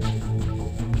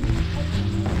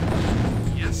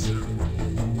 Yes, sir.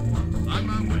 On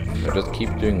my way. I just keep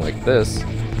doing like this.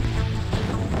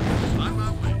 On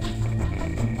my way.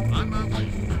 On my way.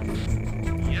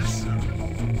 Yes, sir.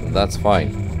 And that's fine.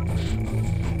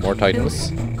 More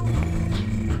Titans, more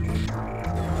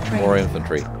Training.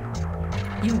 infantry.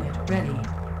 Unit ready.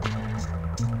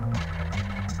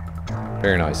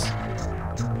 Very nice.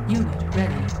 Unit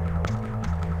ready.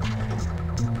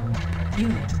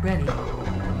 Unit ready.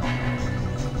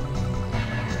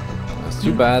 It's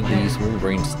too bad these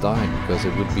Wolverines died because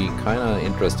it would be kind of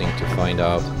interesting to find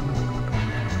out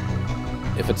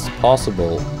if it's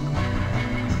possible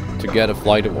to get a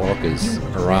flight of orcas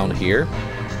around here,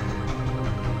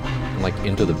 like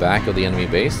into the back of the enemy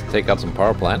base, take out some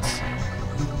power plants.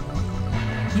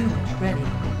 Unit ready.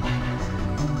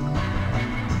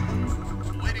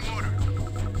 Waiting order.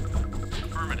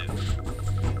 Affirmative.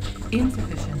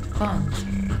 Insufficient funds.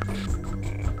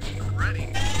 Ready.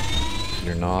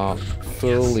 You're not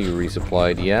fully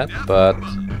resupplied yet, but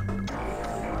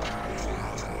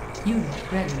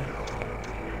Unit ready.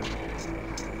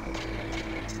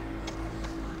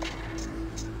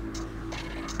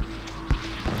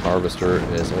 Harvester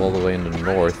is all the way in the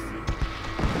north.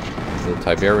 The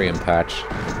Tiberian patch.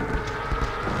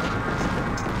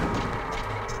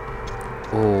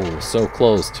 Oh, so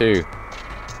close too.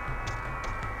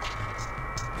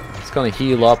 It's gonna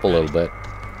heal up a little bit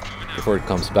before it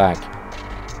comes back.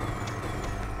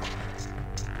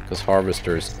 Because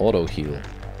Harvesters auto heal.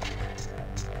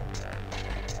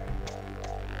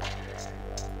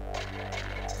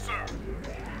 Sir.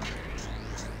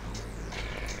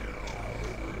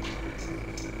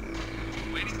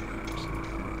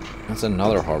 It's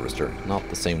another harvester, not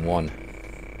the same one.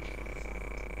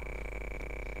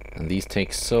 And these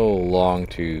take so long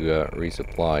to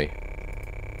resupply.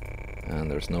 And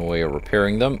there's no way of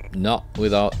repairing them, not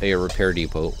without a repair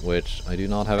depot, which I do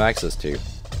not have access to.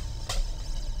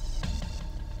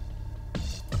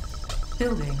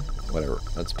 Building. Whatever,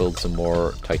 let's build some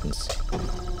more Titans.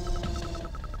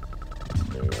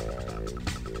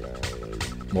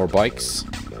 More bikes.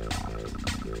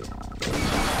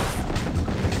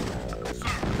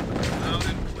 Loud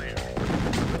and clear.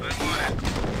 I'm on it.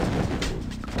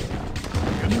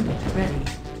 Unit ready.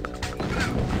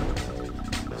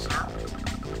 Sir?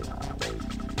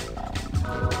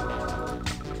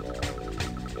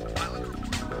 Pilot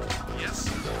report. Yes,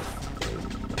 sir.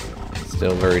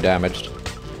 Still very damaged.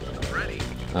 Ready.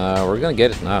 We're gonna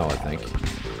get it now, I think.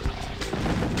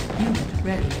 Unit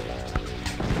ready.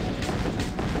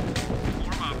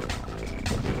 Form up.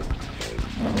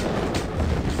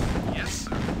 Yes,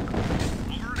 sir.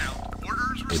 Over and out.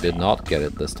 Orders We received. did not get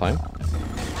it this time.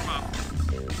 Form up.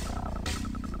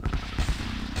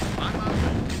 I'm up.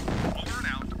 Over and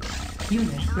out.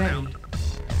 Unit ready.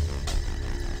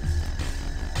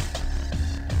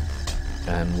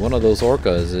 And one of those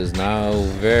orcas is now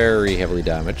very heavily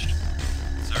damaged,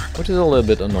 Sir. which is a little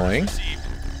bit annoying. Received.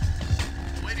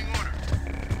 Waiting order.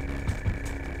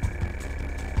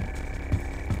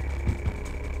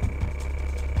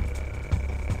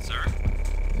 Sir.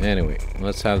 Anyway,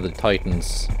 let's have the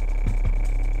Titans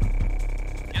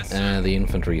Yes, sir. and the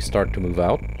infantry start to move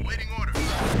out. Waiting order. Good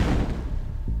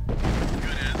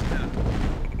as done.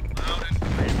 Loud and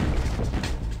clear.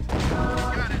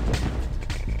 Got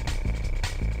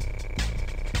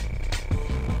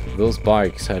it. Those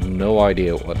bikes had no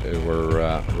idea what they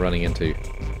were running into. You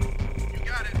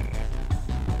got it.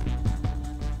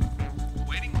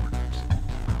 Waiting orders.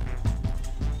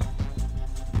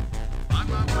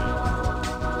 I'm up.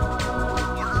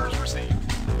 Orders received.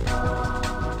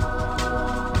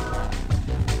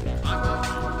 I'm up.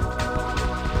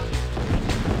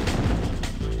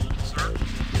 Sir.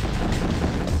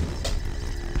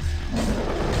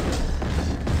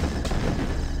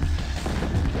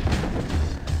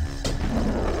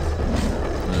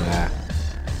 Nah.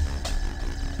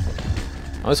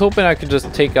 I was hoping I could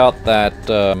just take out that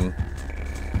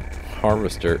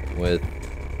harvester with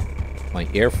my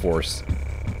air force.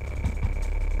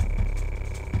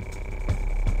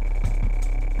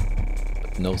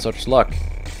 But no such luck.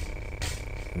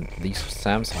 These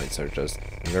SAM sites are just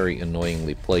very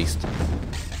annoyingly placed.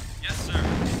 Yes, sir.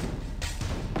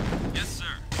 Yes, sir.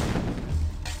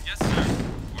 Yes, sir.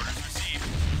 Orders received.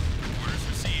 Orders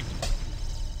received.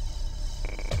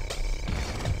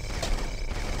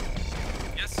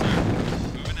 Yes, sir.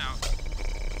 Moving out.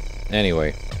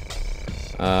 Anyway,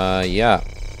 yeah,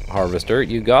 Harvester,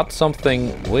 you got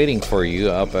something waiting for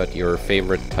you up at your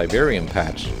favorite Tiberian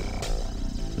patch.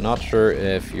 Not sure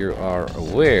if you are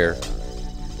aware.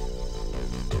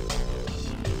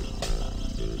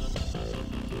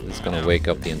 It's gonna wake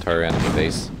up the entire enemy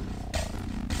base.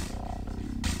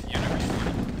 Unit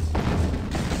reporting.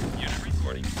 Unit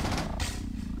reporting.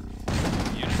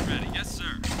 Unit ready. Yes,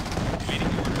 sir. Waiting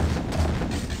orders.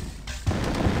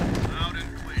 Loud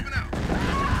and clear. Moving out.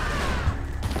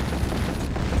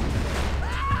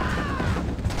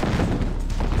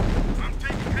 I'm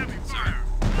taking heavy fire.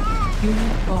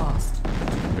 Unit lost.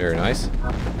 Very nice.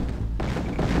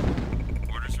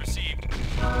 Orders received.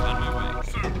 On my way.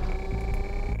 Sir.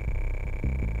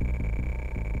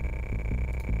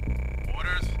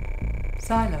 Orders.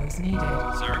 Silos needed.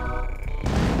 Sir.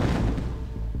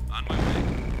 On my way.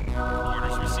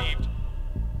 Orders received.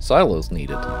 Silos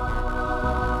needed.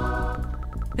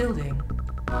 Building.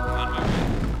 On my way.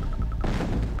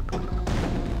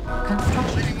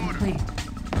 Construction Waiting order. complete.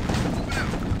 Moving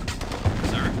out.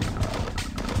 Sir.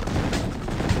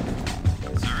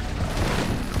 Sir.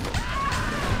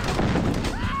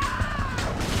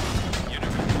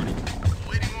 Unit reporting.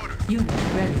 Waiting order. Unit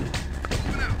ready.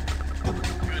 Moving out.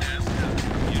 Good as done.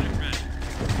 Unit ready.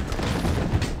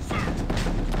 Sir.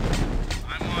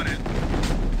 I'm on it.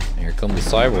 Here come the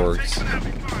cyborgs. Taking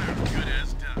heavy fire. Good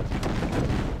as done.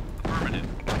 Affirmative.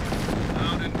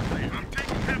 Loud and clear. I'm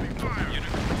taking heavy fire.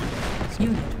 Unit reporting.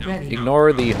 Unit ready.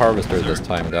 Ignore the Harvester this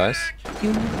time, guys.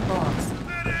 Unit lost.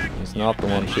 He's not the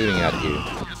one shooting at you.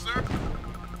 Yes, sir.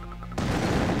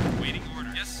 Waiting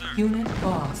order. Yes, sir. Unit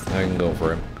lost. I can go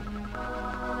for him.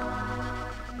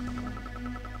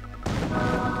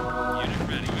 Unit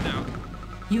ready. Without.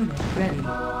 Unit ready.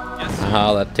 Yes, sir.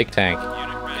 Ah, that tick tank Unit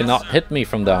ready. cannot Yes, sir. hit me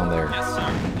from down there. Yes, sir.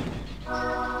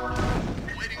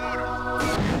 Waiting order.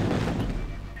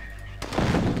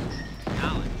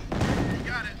 Alan.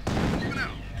 Got it. Moving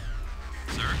out.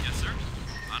 sir.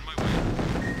 On my way.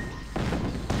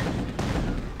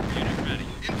 Unit ready.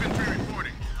 Infantry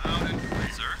reporting. Loud and clear.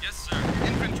 Sir? Yes, sir.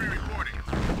 Infantry reporting.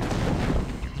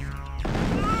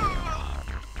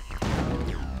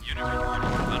 Unit reporting.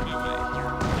 On my way.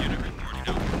 Unit reporting.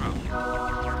 No problem.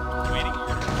 Waiting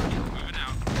order. Moving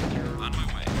out. On my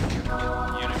way.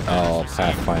 Unit ready. Oh,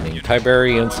 pathfinding.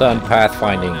 Tiberian Sun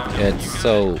pathfinding. It's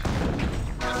so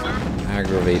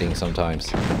aggravating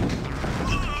sometimes. Loud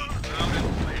and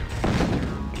clear.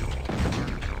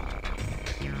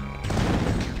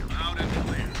 Loud and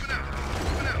clear. Moving out.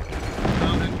 Moving out.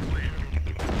 Loud and clear.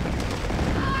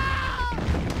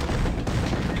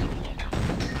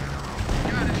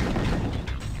 Got it.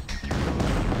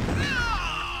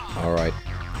 Alright.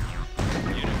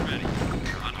 Unit ready.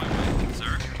 On my way.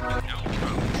 Sir? No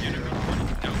problem. Unit reporting.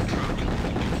 No problem.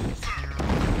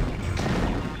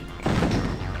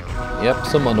 Yep,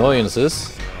 some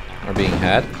annoyances are being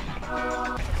had. Loud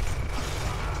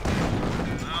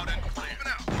and clear. Moving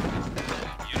out.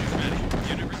 Unit ready.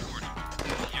 Unit reporting.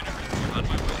 Unit report. On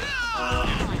my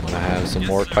way. I have some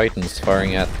more Titans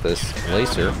firing at this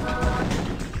laser.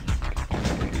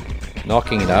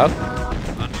 Knocking it out. On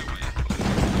my way.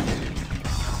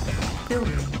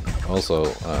 Building. Also,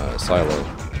 silo,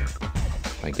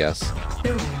 I guess.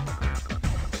 Building.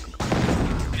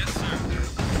 Yes, sir.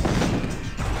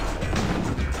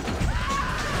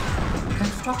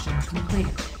 Construction complete.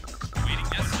 Waiting.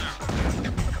 Yes, sir.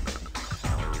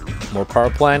 More power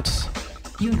plants,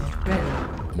 Unit ready.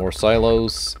 more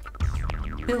silos.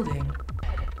 Building.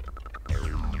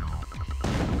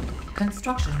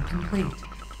 Construction complete.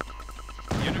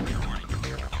 Unit reporting.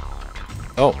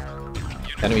 Oh,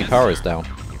 enemy power is down.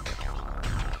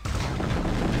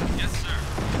 Yes, sir.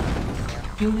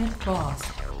 Unit lost.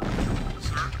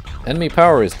 Enemy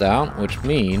power is down, which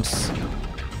means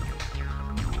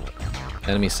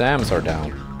enemy SAMs are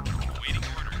down. Waiting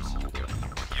orders.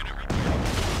 Unit reporting.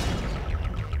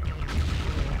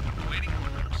 Waiting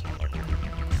orders.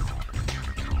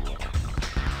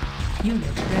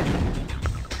 Unit ready.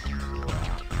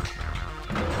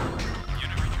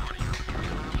 Unit reporting.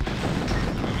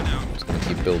 Moving out. Just gonna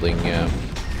keep building Waiting orders.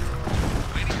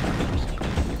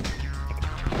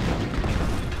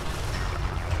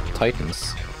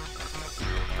 Titans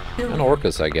Building. and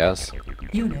Orcas, I guess.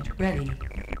 Unit ready.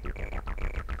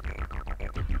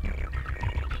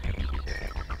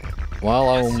 While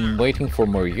I'm waiting for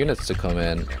more units to come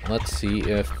in, let's see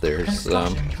if there's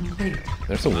Construction complete.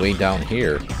 a way down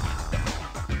here.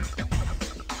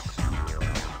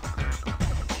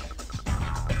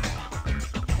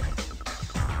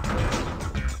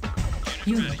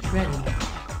 Unit ready.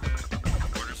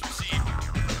 Orders received.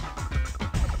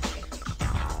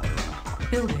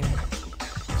 Building.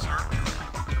 Sir?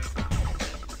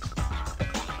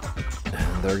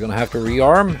 And they're gonna have to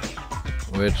rearm,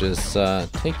 which is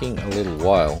taking a little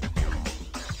while.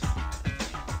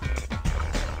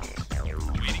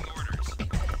 Waiting orders.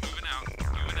 Moving out.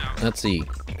 Moving out. Let's see.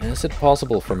 Is it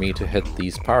possible for me to hit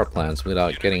these power plants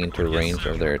without getting into range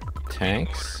of their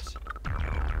tanks?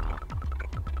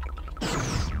 Yes,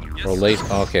 Or sir.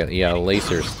 laser? Okay, yeah,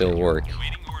 lasers still work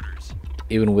Waiting orders.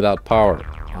 even without power.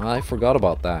 I forgot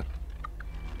about that.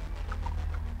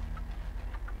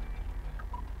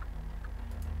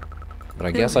 But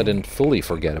I guess I didn't fully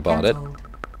forget about it, Cancelled.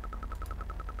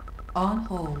 On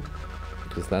hold.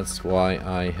 because that's why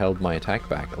I held my attack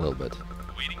back a little bit.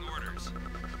 Waiting orders.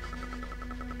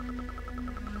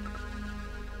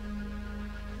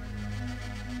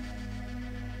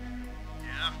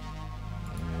 Yeah.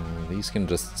 These can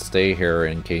just stay here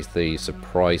in case they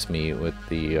surprise me with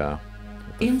the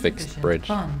fixed Insufficient bridge.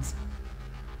 funds.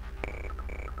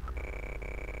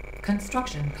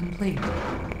 Construction complete.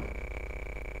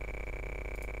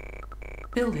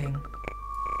 Building.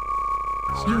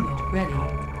 Unit ready.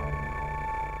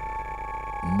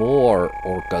 More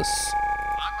Orcas.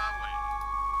 On my way.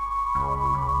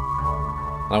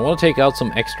 I want to take out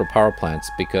some extra power plants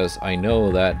because I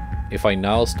know that if I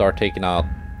now start taking out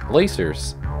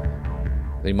lasers,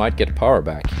 they might get power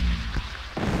back.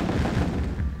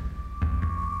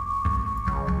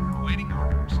 Waiting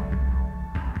orders.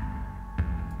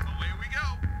 Away we go.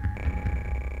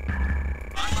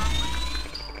 On my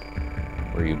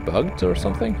way. Were you bugged or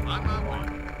something? On my way.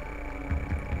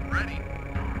 Ready.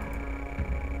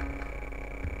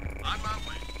 On my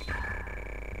way.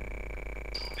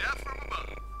 Death from above.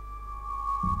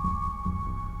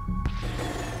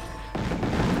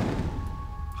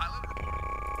 Pilot reporting.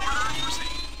 Orders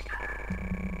received.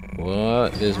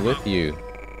 What is with you?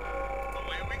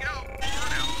 Away we go.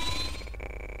 Turn out.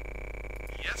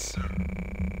 Yes, sir.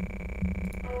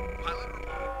 Pilot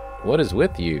reporting. What is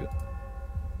with you?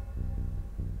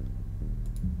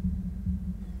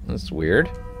 That's weird.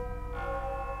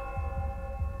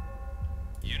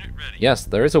 Unit ready. Yes,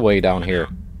 there is a way down here.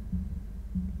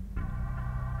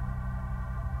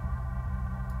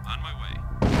 On my way.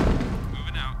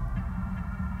 Moving out.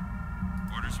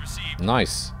 Orders received.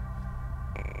 Nice.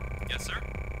 Yes, sir.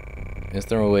 Is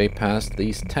there a way past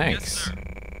these Yes, tanks? sir.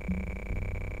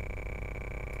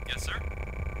 Yes, sir.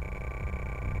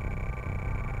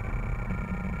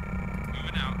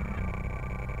 Moving out.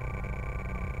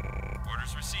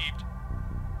 Orders received.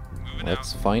 Moving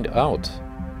Let's out. find out.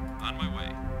 On my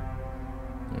way.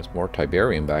 There's more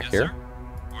Tiberian back Yes, here. sir.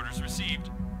 Orders received.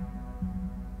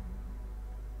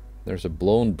 There's a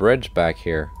blown bridge back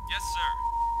here. Yes, sir.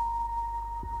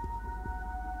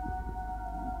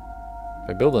 If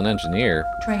I build an engineer,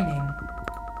 Training.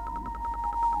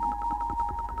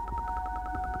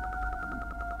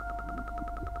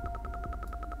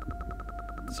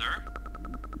 Sir.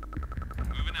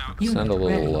 Moving out. Unit send a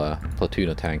little ready. platoon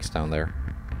of tanks down there.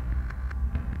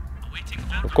 Awaiting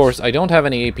Of orders. course, I don't have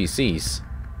any APCs,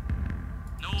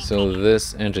 No so problem.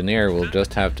 this engineer will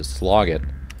just have to slog it.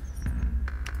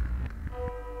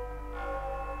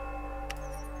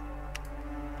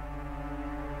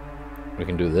 We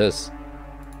can do this.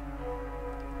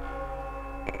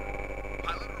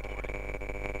 Pilot reporting.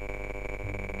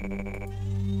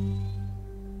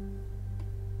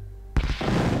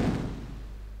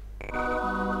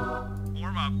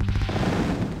 Warm up.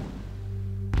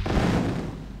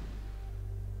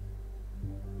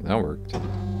 That worked.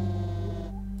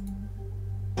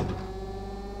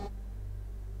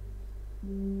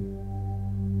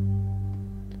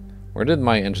 Where did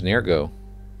my engineer go?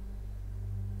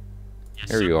 Yes,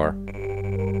 Here sir. you are.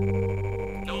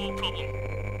 No problem.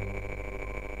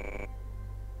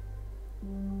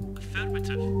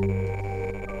 Affirmative.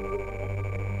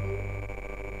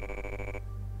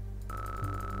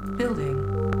 Building.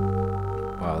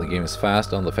 Wow, the game is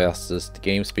fast on the fastest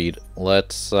game speed.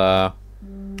 Let's Engineering.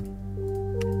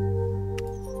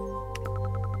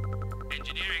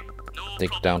 No take it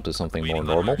problem. down to something more Waiting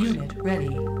normal. orders. Unit ready.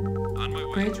 On my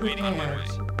way. Bridge Waiting on my way.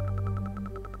 repairs.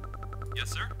 Yes,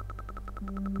 sir.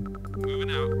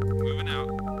 Moving out. Moving out.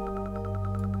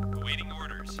 Awaiting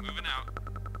orders. Moving out.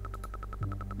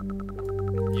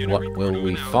 Unit What report, will we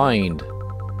moving out. find?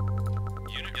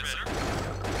 Unit yes, sir.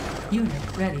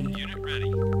 Unit ready. Unit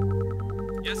ready.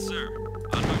 Yes, sir.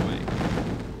 On my way.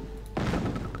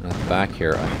 At the back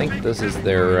here, I think this is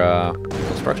their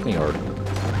construction yard.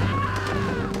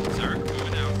 Sir,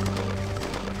 moving out.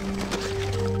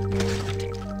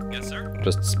 Yes, sir.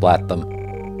 Just splat them.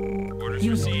 Orders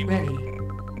Unit received. ready.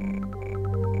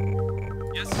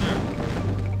 Yes, sir.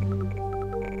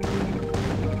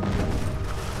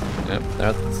 Yep,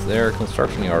 that's their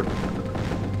construction yard.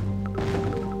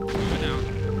 Moving out.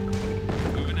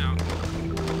 Moving out.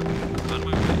 On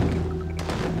my way.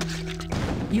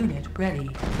 Unit ready.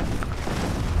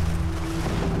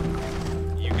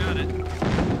 You got it.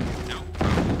 No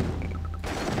problem.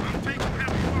 I'm taking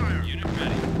heavy fire. Unit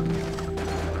ready.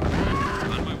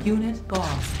 On my way. Unit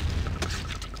lost.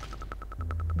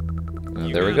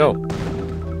 And there we go.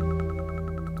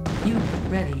 Unit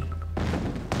ready.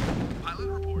 Pilot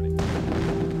reporting.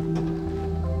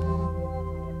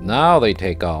 Now they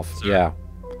take off. Sir. Yeah.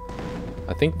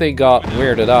 I think they got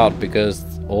weirded out because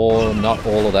not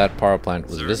all of that power plant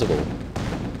was Sir. visible.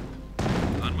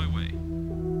 On my way.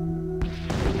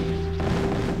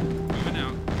 Moving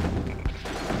out.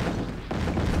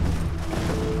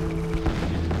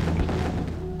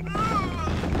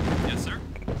 Yes, sir.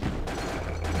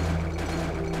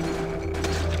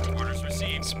 Orders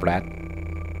received. Splat.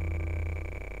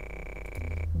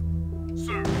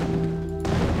 Sir.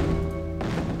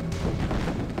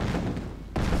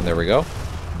 There we go.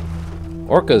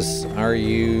 Orcas, are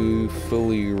you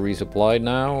fully resupplied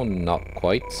now? Not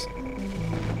quite.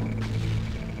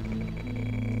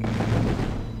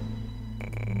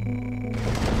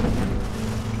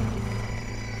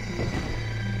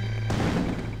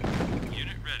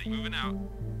 Unit ready. Moving out.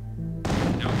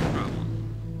 No problem.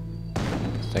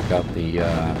 Let's take out the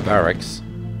barracks.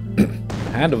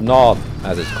 Hand of Nod,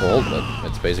 as it's called, but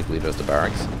it's basically just a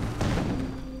barracks.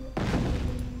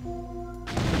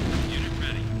 Unit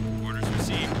ready. Orders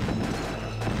received.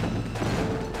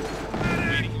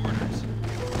 Waiting orders.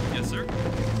 Yes, sir.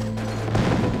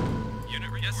 Unit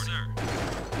ready. Yes, sir.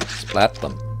 Splat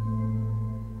them.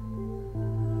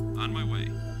 On my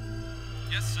way.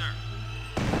 Yes, sir.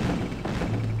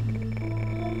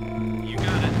 You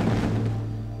got it.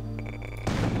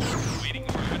 Waiting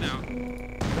order out.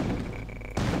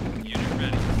 Unit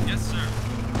ready. Yes, sir.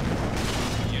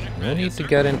 Unit No ready. need Yes, to sir.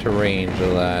 get into range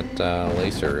of that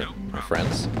laser, my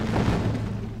friends.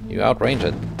 You outrange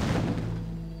it.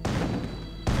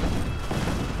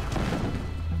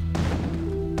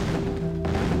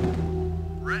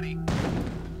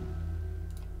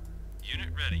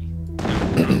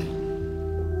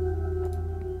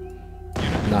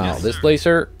 Now, Yes, this sir.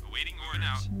 laser, Awaiting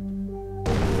orders.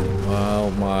 well,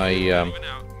 my Moving out.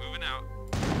 Moving out.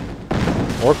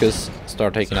 orcas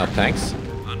start taking out tanks.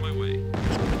 On my way. No,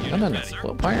 Unit no, no. ready, sir.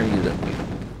 Well, why are you that? You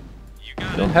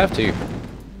got You don't it. have to.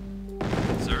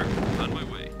 Sir, on my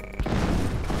way.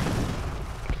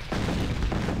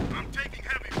 I'm taking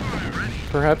heavy fire. Ready?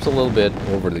 Perhaps a little bit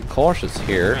overly cautious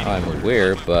here, I'm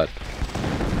aware, but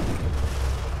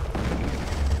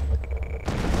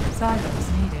Silos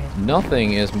needed.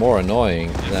 nothing is more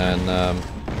annoying than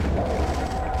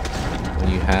when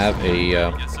you have a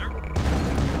Yes, sir.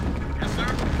 Yes, sir.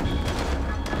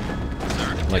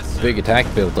 Sir. like Yes, sir. big attack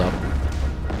build up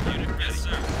Unit ready. Yes,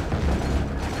 sir.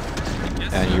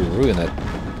 Yes, and sir. you ruin it,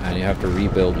 and you have to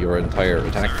rebuild your entire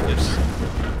attack Sir, yes, force. sir.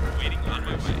 Waiting on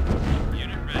my way.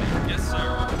 Unit ready. Yes,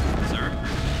 sir. Sir.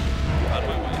 On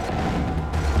my way.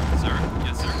 Sir.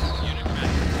 Yes, sir. Unit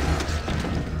ready.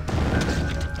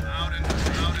 Loud and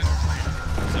clear.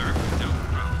 Sir. No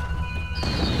problem.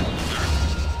 Sir.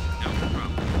 No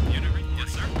problem. Unit ready. Yes,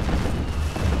 sir.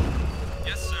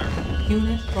 Yes, sir.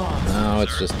 Unit lost. Now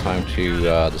it's just time to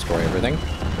destroy everything.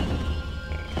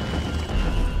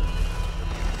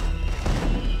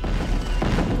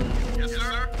 Yes,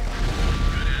 sir.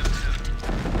 Good answer.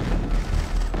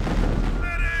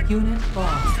 Unit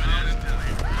lost.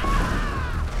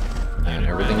 And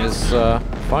everything is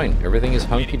fine. Everything is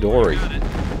hunky-dory. Got it.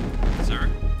 Sir.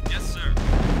 Yes, sir.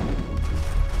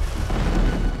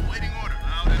 Waiting order.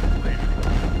 Loud and clear.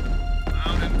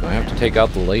 Loud and I have to take out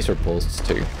the laser posts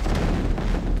too.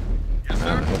 Yes, I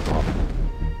sir. hope not.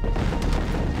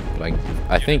 But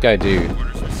I think I do.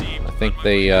 Orders received. I think On my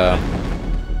they way.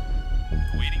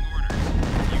 Awaiting orders.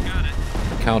 You got it.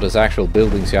 count as actual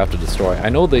buildings you have to destroy. I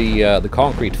know the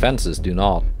concrete fences do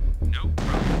not, No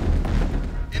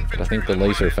problem. but I think the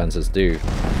laser fences do. Unit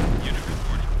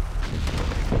reporting.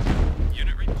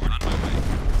 Unit report on my way.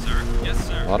 Sir. Yes,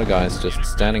 sir. A lot of guys just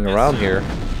standing around here.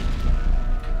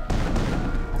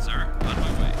 Sir, on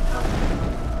my way.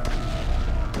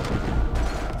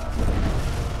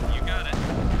 You got it.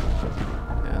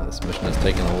 Yeah, this mission has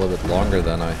taken a little bit longer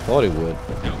than I thought it would.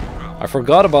 No problem. I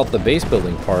forgot about the base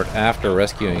building part after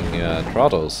rescuing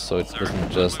Tratos, so it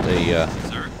wasn't just a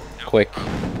Sir, no quick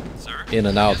problem. Sir, in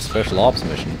and out special ops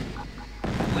mission.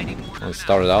 waiting order It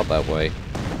started out that way.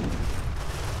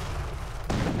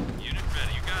 Unit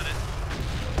ready, you got it.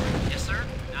 Yes, sir.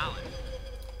 Knowledge.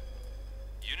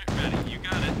 Unit ready, you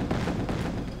got it.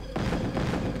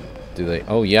 Do they?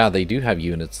 Oh yeah, they do have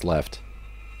units left.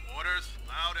 Orders.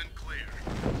 Loud and clear.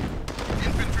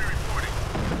 Infantry reporting.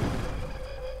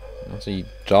 That's a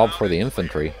job for the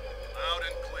infantry. Loud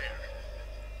and clear.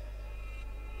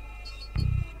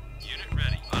 Unit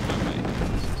ready, on my way.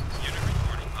 Unit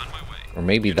reporting, on my way. Or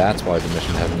maybe that's why the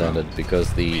mission hasn't ended,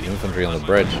 because the infantry on the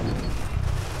bridge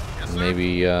Yes, sir.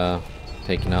 maybe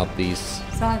taking out these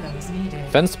Silos needed.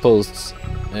 fence posts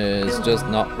is just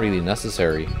not really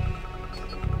necessary.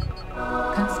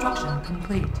 Construction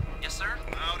complete. Yes, sir.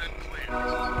 Loud and clear.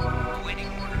 Awaiting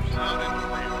orders. Loud and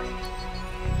clear.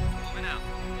 Moving out.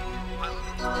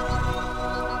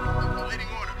 Waiting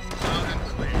order. Loud and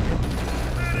clear.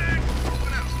 Medic!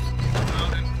 Moving out.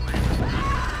 Loud and clear.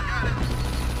 Got it.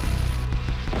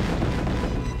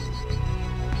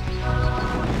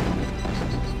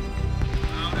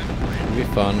 Loud and clear. It would be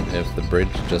fun if the bridge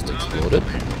just exploded.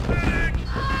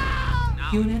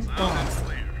 Unit lost.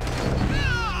 Clear.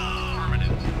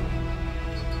 Affirmative.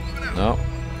 Moving out. No.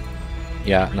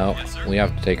 Yeah, no. We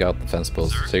have to take out the fence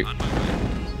posts too. On my way.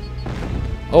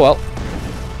 Oh well.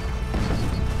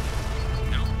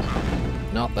 No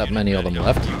problem. Not that many of them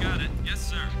left. You got it. Yes,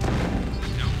 sir.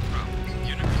 No problem.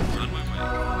 Unit report on my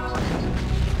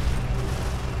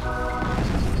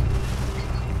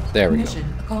way. There we go.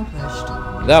 Mission accomplished.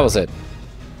 That was it.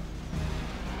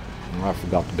 Oh, I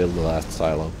forgot to build the last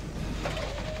silo.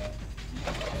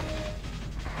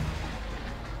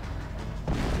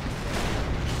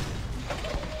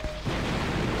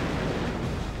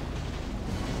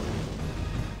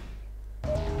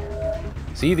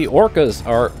 See, the orcas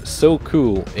are so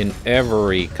cool in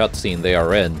every cutscene they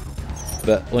are in,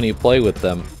 but when you play with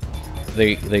them,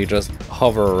 they just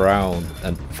hover around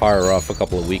and fire off a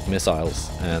couple of weak missiles,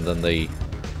 and then they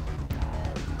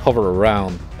hover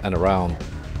around and around.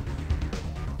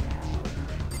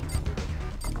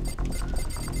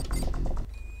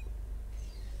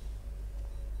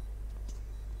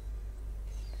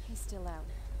 He's still out,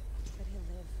 but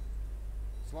he'll live.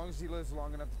 As long as he lives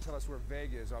long enough to tell us where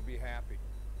Vega is, I'll be happy.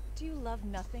 Do you love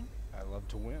nothing? I love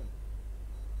to win.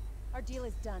 Our deal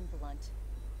is done, Blunt.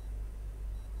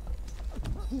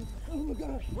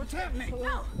 What's happening?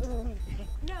 No!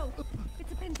 No!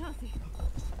 It's a Pentasi.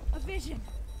 A vision.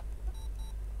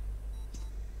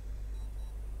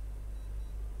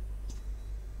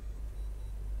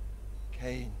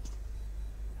 Cain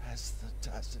has the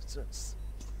Tacitus.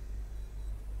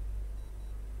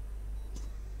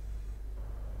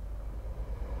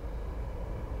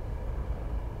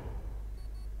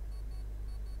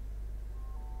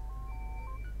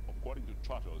 According to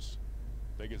Tratos,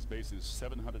 Vega's base is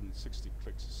 760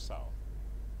 clicks south.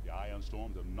 The ion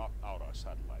storms have knocked out our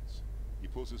satellites. He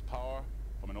pulls his power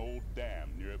from an old dam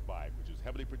nearby, which is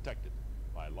heavily protected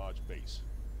by a large base.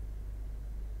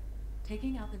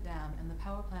 Taking out the dam and the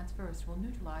power plants first will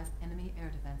neutralize enemy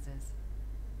air defenses.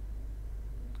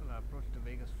 An approach to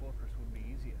Vega's fortress would be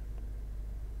easier.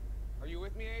 Are you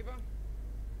with me, Ava?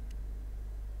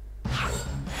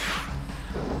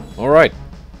 All right.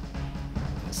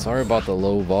 Sorry about the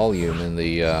low volume in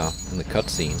the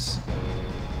cutscenes.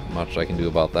 Not much I can do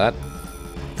about that.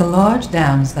 The large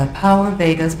dams that power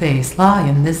Vega's base lie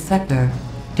in this sector.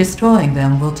 Destroying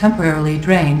them will temporarily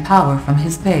drain power from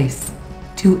his base.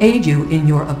 To aid you in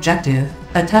your objective,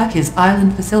 attack his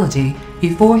island facility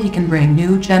before he can bring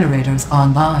new generators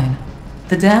online.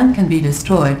 The dam can be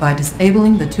destroyed by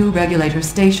disabling the 2 regulator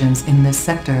stations in this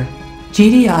sector.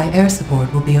 GDI air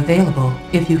support will be available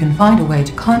if you can find a way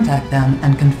to contact them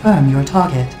and confirm your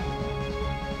target.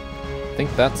 I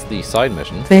think that's the side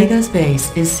mission. Vega's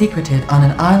base is secreted on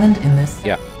an island in this...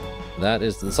 Yeah, that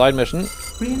is the side mission.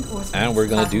 Reinforcements And we're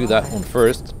gonna have do that arrived. one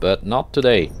first, but not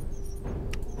today.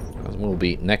 That will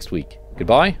be next week.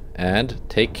 Goodbye, and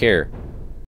take care.